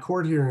 yeah,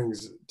 court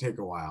hearings take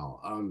a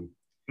while.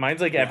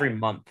 Mine's like every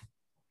month.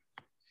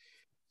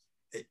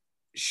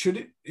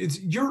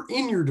 You're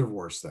in your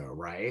divorce though,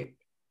 right?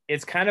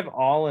 It's kind of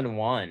all in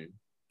one.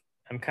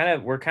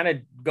 We're kind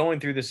of going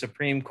through the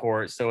Supreme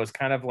Court, so it's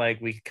kind of like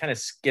we kind of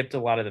skipped a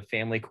lot of the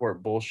family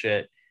court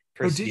bullshit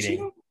proceeding. Oh, did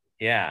you?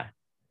 Yeah.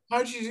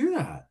 How'd you do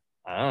that?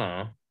 I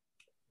don't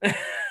know.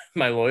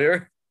 My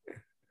lawyer.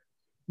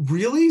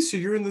 Really? So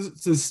you're in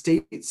the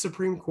state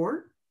Supreme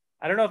Court?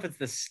 I don't know if it's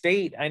the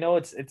state. I know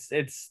it's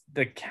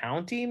the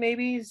county,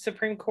 maybe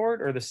Supreme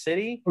Court, or the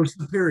city, or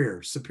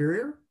Superior.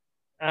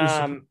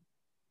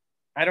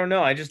 I don't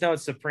know. I just know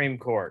it's Supreme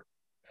Court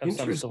of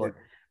some sort.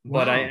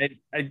 But wow.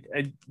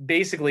 I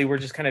basically we're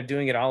just kind of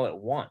doing it all at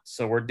once.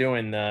 So we're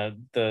doing the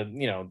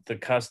you know, the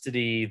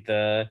custody,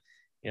 the,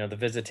 you know, the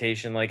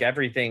visitation, like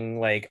everything,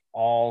 like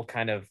all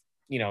kind of,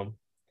 you know,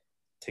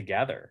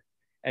 together.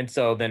 And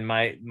so then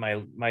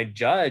my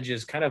judge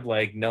is kind of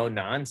like no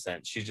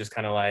nonsense. She's just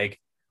kind of like,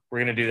 we're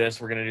gonna do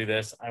this.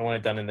 I want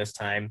it done in this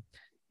time.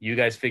 You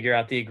guys figure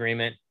out the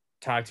agreement.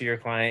 Talk to your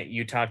client.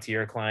 You talk to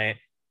your client.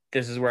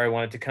 This is where I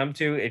want it to come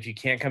to. If you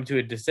can't come to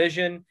a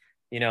decision,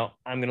 you know,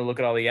 I'm going to look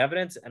at all the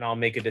evidence and I'll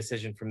make a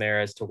decision from there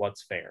as to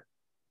what's fair.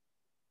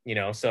 You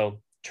know,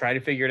 so try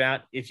to figure it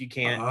out. If you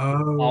can't,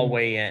 I'll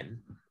weigh in.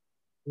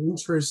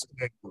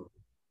 Interesting.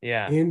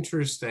 Yeah.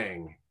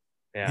 Interesting.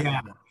 Yeah.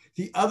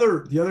 The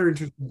other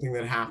interesting thing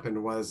that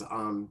happened was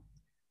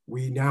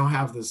we now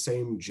have the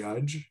same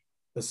judge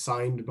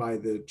assigned by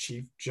the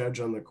chief judge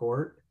on the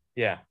court.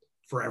 Yeah.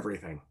 For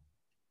everything.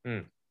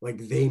 Like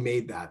they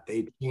made that.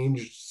 They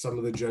changed some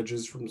of the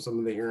judges from some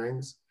of the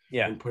hearings.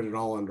 Yeah. And put it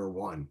all under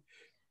one.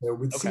 It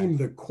would seem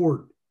the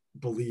court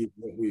believed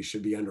that we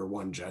should be under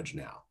one judge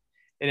now.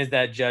 And is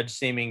that judge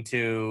seeming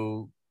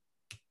to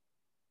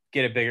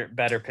get a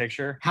better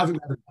picture?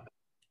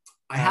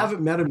 I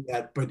haven't met him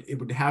yet, but it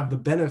would have the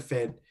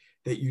benefit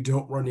that you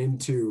don't run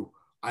into,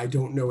 I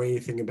don't know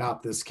anything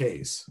about this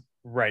case.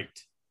 Right.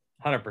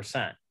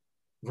 100%.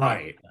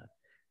 Right.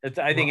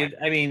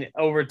 I mean,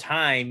 over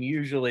time,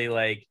 usually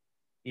like,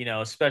 you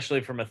know,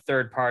 especially from a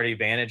third party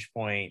vantage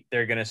point,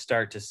 they're going to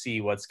start to see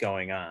what's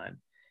going on.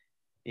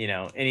 You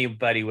know,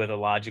 anybody with a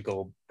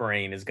logical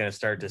brain is going to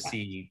start to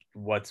see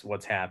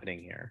what's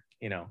happening here.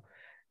 You know,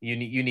 you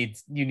need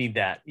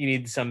that. You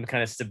need some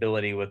kind of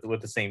stability with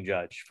the same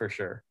judge for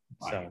sure.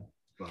 So,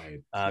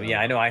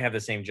 yeah, I know I have the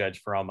same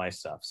judge for all my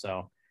stuff.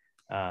 So,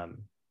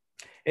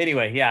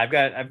 anyway, yeah,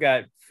 I've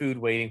got food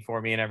waiting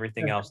for me and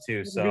everything else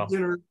too. So,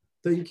 dinner.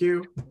 Thank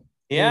you.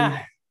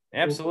 Yeah,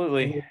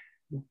 absolutely.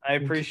 I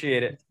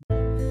appreciate it.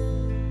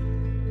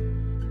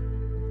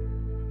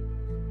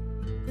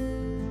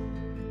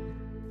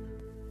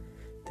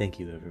 Thank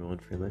you everyone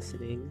for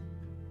listening.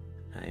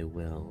 I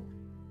will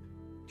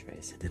try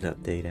to send an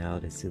update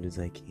out as soon as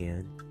I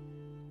can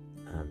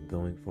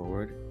going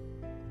forward.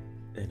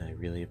 And I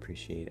really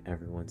appreciate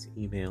everyone's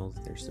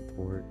emails, their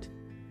support.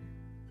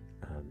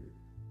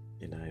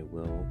 And I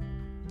will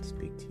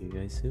speak to you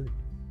guys soon.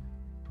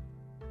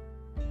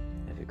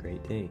 Have a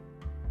great day.